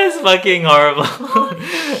 That's fucking horrible.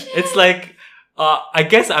 It's like, I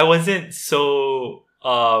guess I wasn't so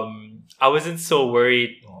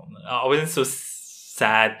worried. I wasn't so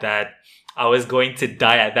sad that I was going to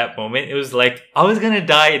die at that moment. It was like I was gonna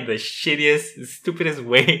die in the shittiest, stupidest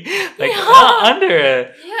way, like under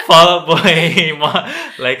a Fall Out Boy,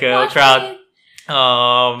 like a crowd.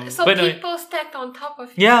 So but people stacked on top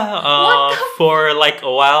of you. For like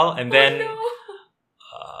a while, and then no.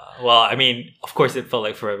 well, I mean, of course it felt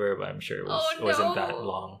like forever, but I'm sure it wasn't that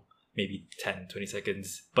long, maybe 10, 20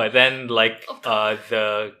 seconds. But then like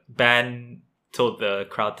the band told the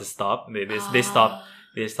crowd to stop. They stopped.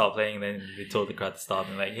 They stopped playing, and then they told the crowd to stop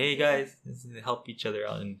and like, hey guys, let's help each other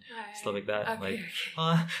out and stuff like that. Okay,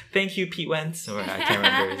 like, thank you, Pete Wentz, or I can't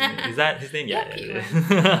remember his name. Is that his name? Yeah, Yeah, Pete Wentz.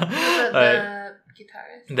 the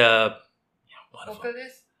guitarist. One of them.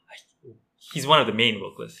 Vocalist. He's one of the main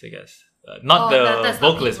vocalists, I guess. Not the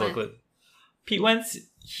vocalist. Vocalist. Pete Wentz,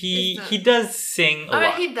 he does sing a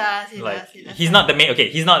lot. He does. He's not the main. Okay,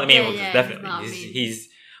 he's not the main vocalist. he's Definitely, not he's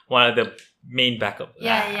one of the main backup.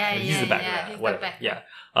 He's the backup. He's whatever. the backup. Yeah.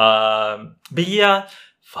 But yeah,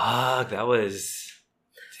 fuck, that was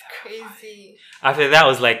crazy. After that, I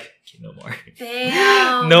was like, okay, no more.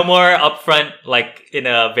 Damn. No more upfront, like in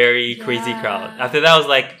a very crazy crowd. After that, I was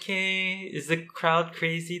like, okay, is the crowd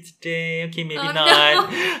crazy today? Okay, maybe not. No.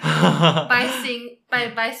 Buy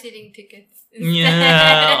seating tickets instead.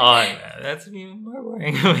 Yeah, that's even more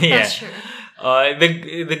boring. That's true.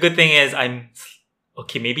 The good thing is I'm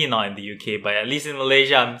okay, maybe not in the UK, but at least in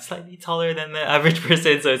Malaysia, I'm slightly taller than the average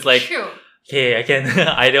person. So it's like, true. Okay, I can.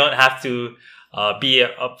 I don't have to be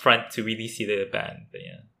up front to really see the band. But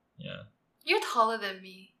yeah. You're taller than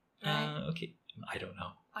me, right? Okay, I don't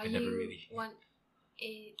know. Are I never you really.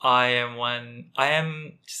 1'8"? I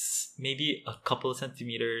am just maybe a couple of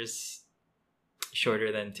centimeters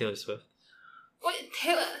shorter than Taylor Swift. Wait,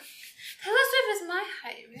 Taylor Swift is my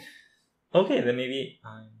height, man. Okay, then maybe.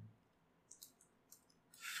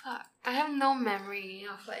 Fuck, I have no memory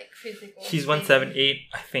of like physical. She's 178.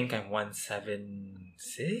 I think I'm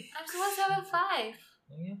 176. I'm 175.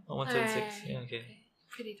 Yeah, 176. Yeah, okay.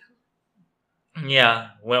 Pretty tall.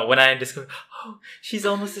 Yeah, well, when I discovered, she's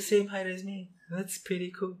almost the same height as me. That's pretty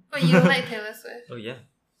cool. But you like Taylor Swift? Oh yeah.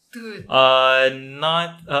 Dude.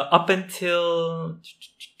 Not up until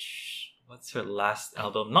what's her last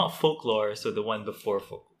album? Not Folklore, so the one before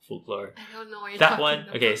Folklore. I don't know what you're that talking one.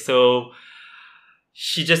 about. Okay, so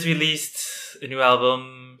she just released a new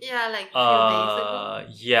album. Yeah, like a few days ago.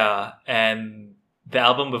 Yeah, and the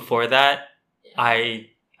album before that, I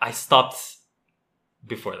stopped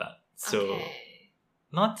bella that. So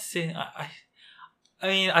not to say I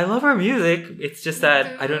mean, I love her music. It's just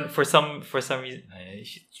that I don't, for some reason,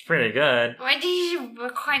 she's pretty good. Why do you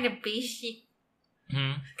kind of basic?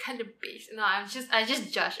 Hmm? Kind of basic. No, I just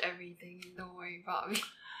judge everything. Don't worry about me.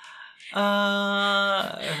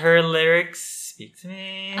 Her lyrics speak to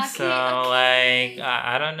me. Like,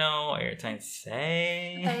 I don't know what you're trying to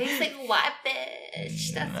say. Basic white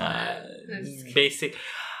bitch. That's what. Basic.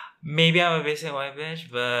 Maybe I'm a basic white bitch,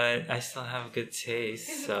 but I still have good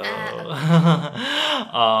taste. So, but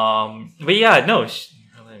yeah, no,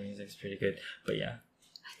 her music's pretty good. But yeah,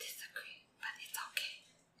 I disagree, but it's okay.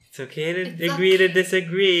 It's okay to It's agree to okay.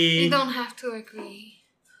 disagree. You don't have to agree.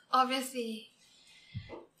 Obviously,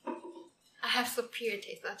 I have superior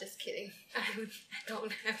taste. Not just kidding. I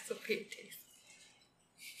don't have superior taste.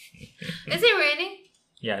 Is it raining?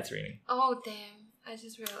 Yeah, it's raining. Oh damn! I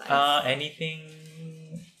just realized. Anything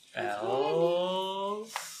It's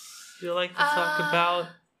else you like to talk about?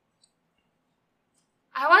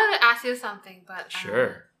 I wanted to ask you something, but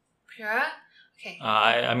Sure. Sure. Okay.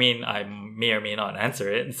 I mean, I may or may not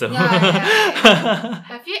answer it. So. Yeah.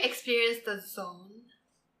 Have you experienced the zone?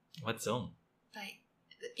 What zone? Like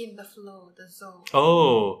in the flow, the zone.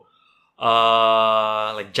 Oh,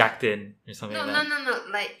 like jacked in or something No, like that.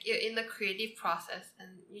 no. Like you're in the creative process and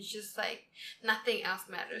you just like nothing else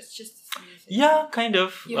matters, just this music. Yeah, kind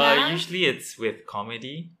of. You have? Usually it's with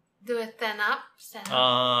comedy. Do it stand up.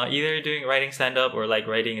 Either doing writing stand up or like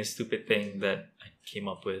writing a stupid thing that I came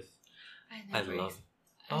up with. I love.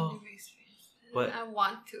 I Oh. never experienced it. What? I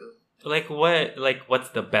want to. Like what? Like what's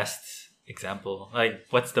the best example? Like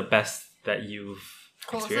what's the best that you've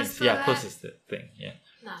Closest experienced? to Yeah, that? closest to thing. Yeah.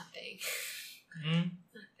 Nothing. Mm,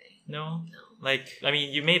 Nothing. no. No. Like I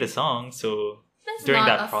mean, you made a song, so That's during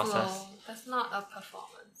not that a process. flow. That's not a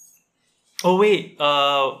performance. Oh wait.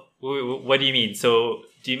 What do you mean? So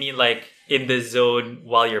do you mean like in the zone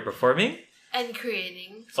while you're performing? And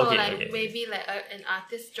creating. So Okay, like okay. maybe like an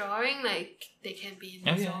artist drawing, like they can be in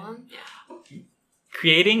the Okay. zone. Yeah.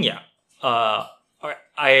 Creating, yeah. Or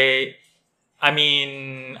I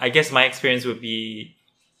mean, I guess my experience would be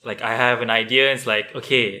like I have an idea. It's like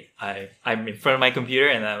okay, I'm in front of my computer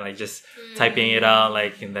and I'm like just typing it out,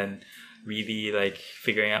 like and then really like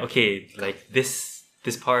figuring out okay, like this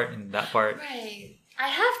part and that part. Right. I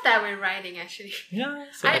have that with writing actually. Yeah.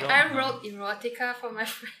 So I don't know. wrote erotica for my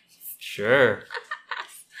friends. Sure.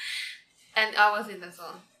 And I was in the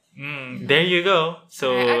zone. There you go.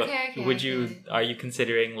 So Okay, would you okay. are you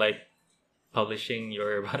considering like publishing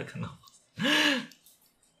your erotica novels?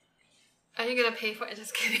 Are you gonna pay for it?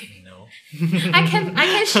 Just kidding. No. I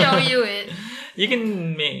can show you it. You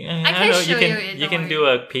can make. I can don't know. show You can. you it, You don't can worry. do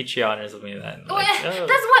a Patreon or something like that. Oh, Like, yeah,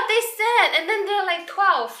 that's what they said, and then they're like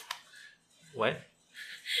 12. what?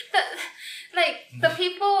 Like the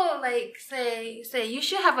people like say you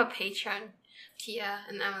should have a Patreon, Tia,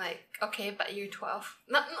 and I'm like okay, but you're 12.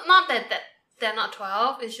 Not that they're not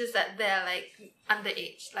 12. It's just that they're like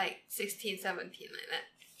underage, like 16, 17, like that.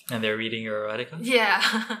 And they're reading your erotica. Yeah.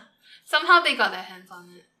 Somehow they got their hands on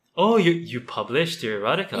it. Oh, you published your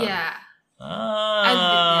erotica. Yeah.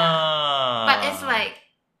 Ah. But it's like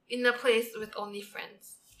in a place with only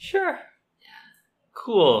friends. Sure. Yeah.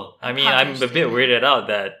 Cool. I mean, I'm a Published bit it. weirded out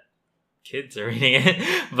that kids are reading it,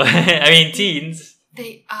 but I mean, teens.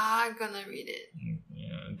 They are gonna read it. You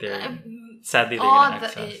know, they're Um, sadly they're all gonna the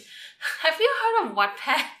access. age. Have you heard of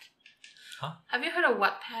Wattpad? Huh? Have you heard of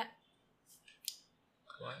Wattpad?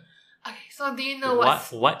 What? Okay, so do you know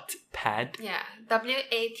what's What pad? yeah,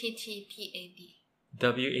 WATTPAD.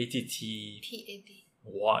 WATT.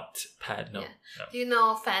 What pad? No. Yeah. No. Do you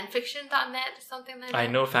know fanfiction.net or something like that? I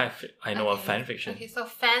know I know of Okay. fan fiction. Okay, so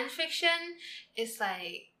fanfiction is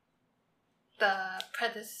like the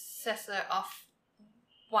predecessor of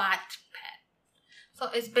Wattpad. So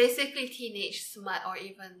it's basically teenage smut or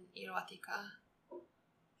even erotica.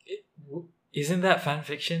 Isn't that fan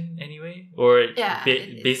fiction anyway? Or Yeah, it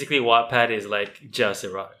is. basically Wattpad is like just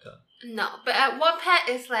erotica. No, but Wattpad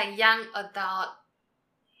is like young adult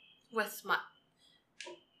with smut.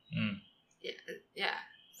 Mm. Yeah.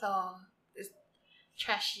 So it's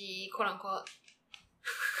trashy, quote unquote.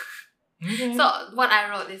 Okay. So what I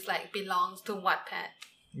wrote is like belongs to Wattpad.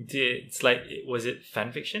 It's like, was it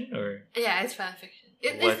fan fiction or? Yeah, it's fan fiction.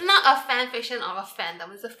 It's What? not a fan fiction of a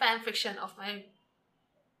fandom. It's a fan fiction of my.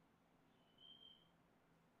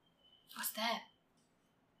 What's that?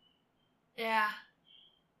 Yeah.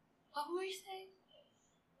 What were you saying?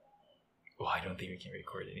 Oh, I don't think we can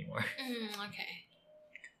record anymore. Okay.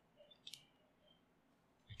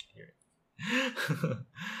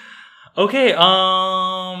 Okay,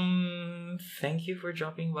 thank you for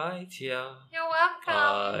dropping by, Tia. You're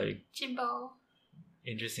welcome, Jimbo.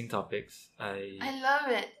 Interesting topics. I love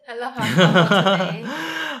it. I love our convo today.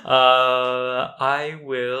 I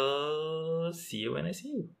will see you when I see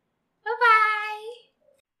you. Bye-bye.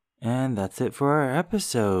 And that's it for our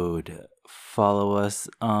episode. Follow us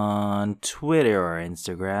on Twitter or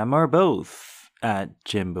Instagram or both at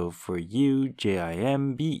Jimbo for You,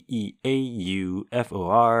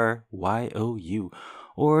 JimbeAuforYou,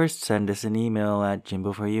 or send us an email at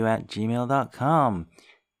jimboforyou@gmail.com.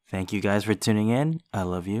 Thank you guys for tuning in. I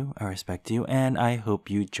love you, I respect you, and I hope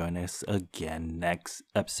you join us again next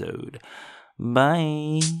episode.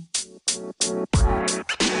 Bye.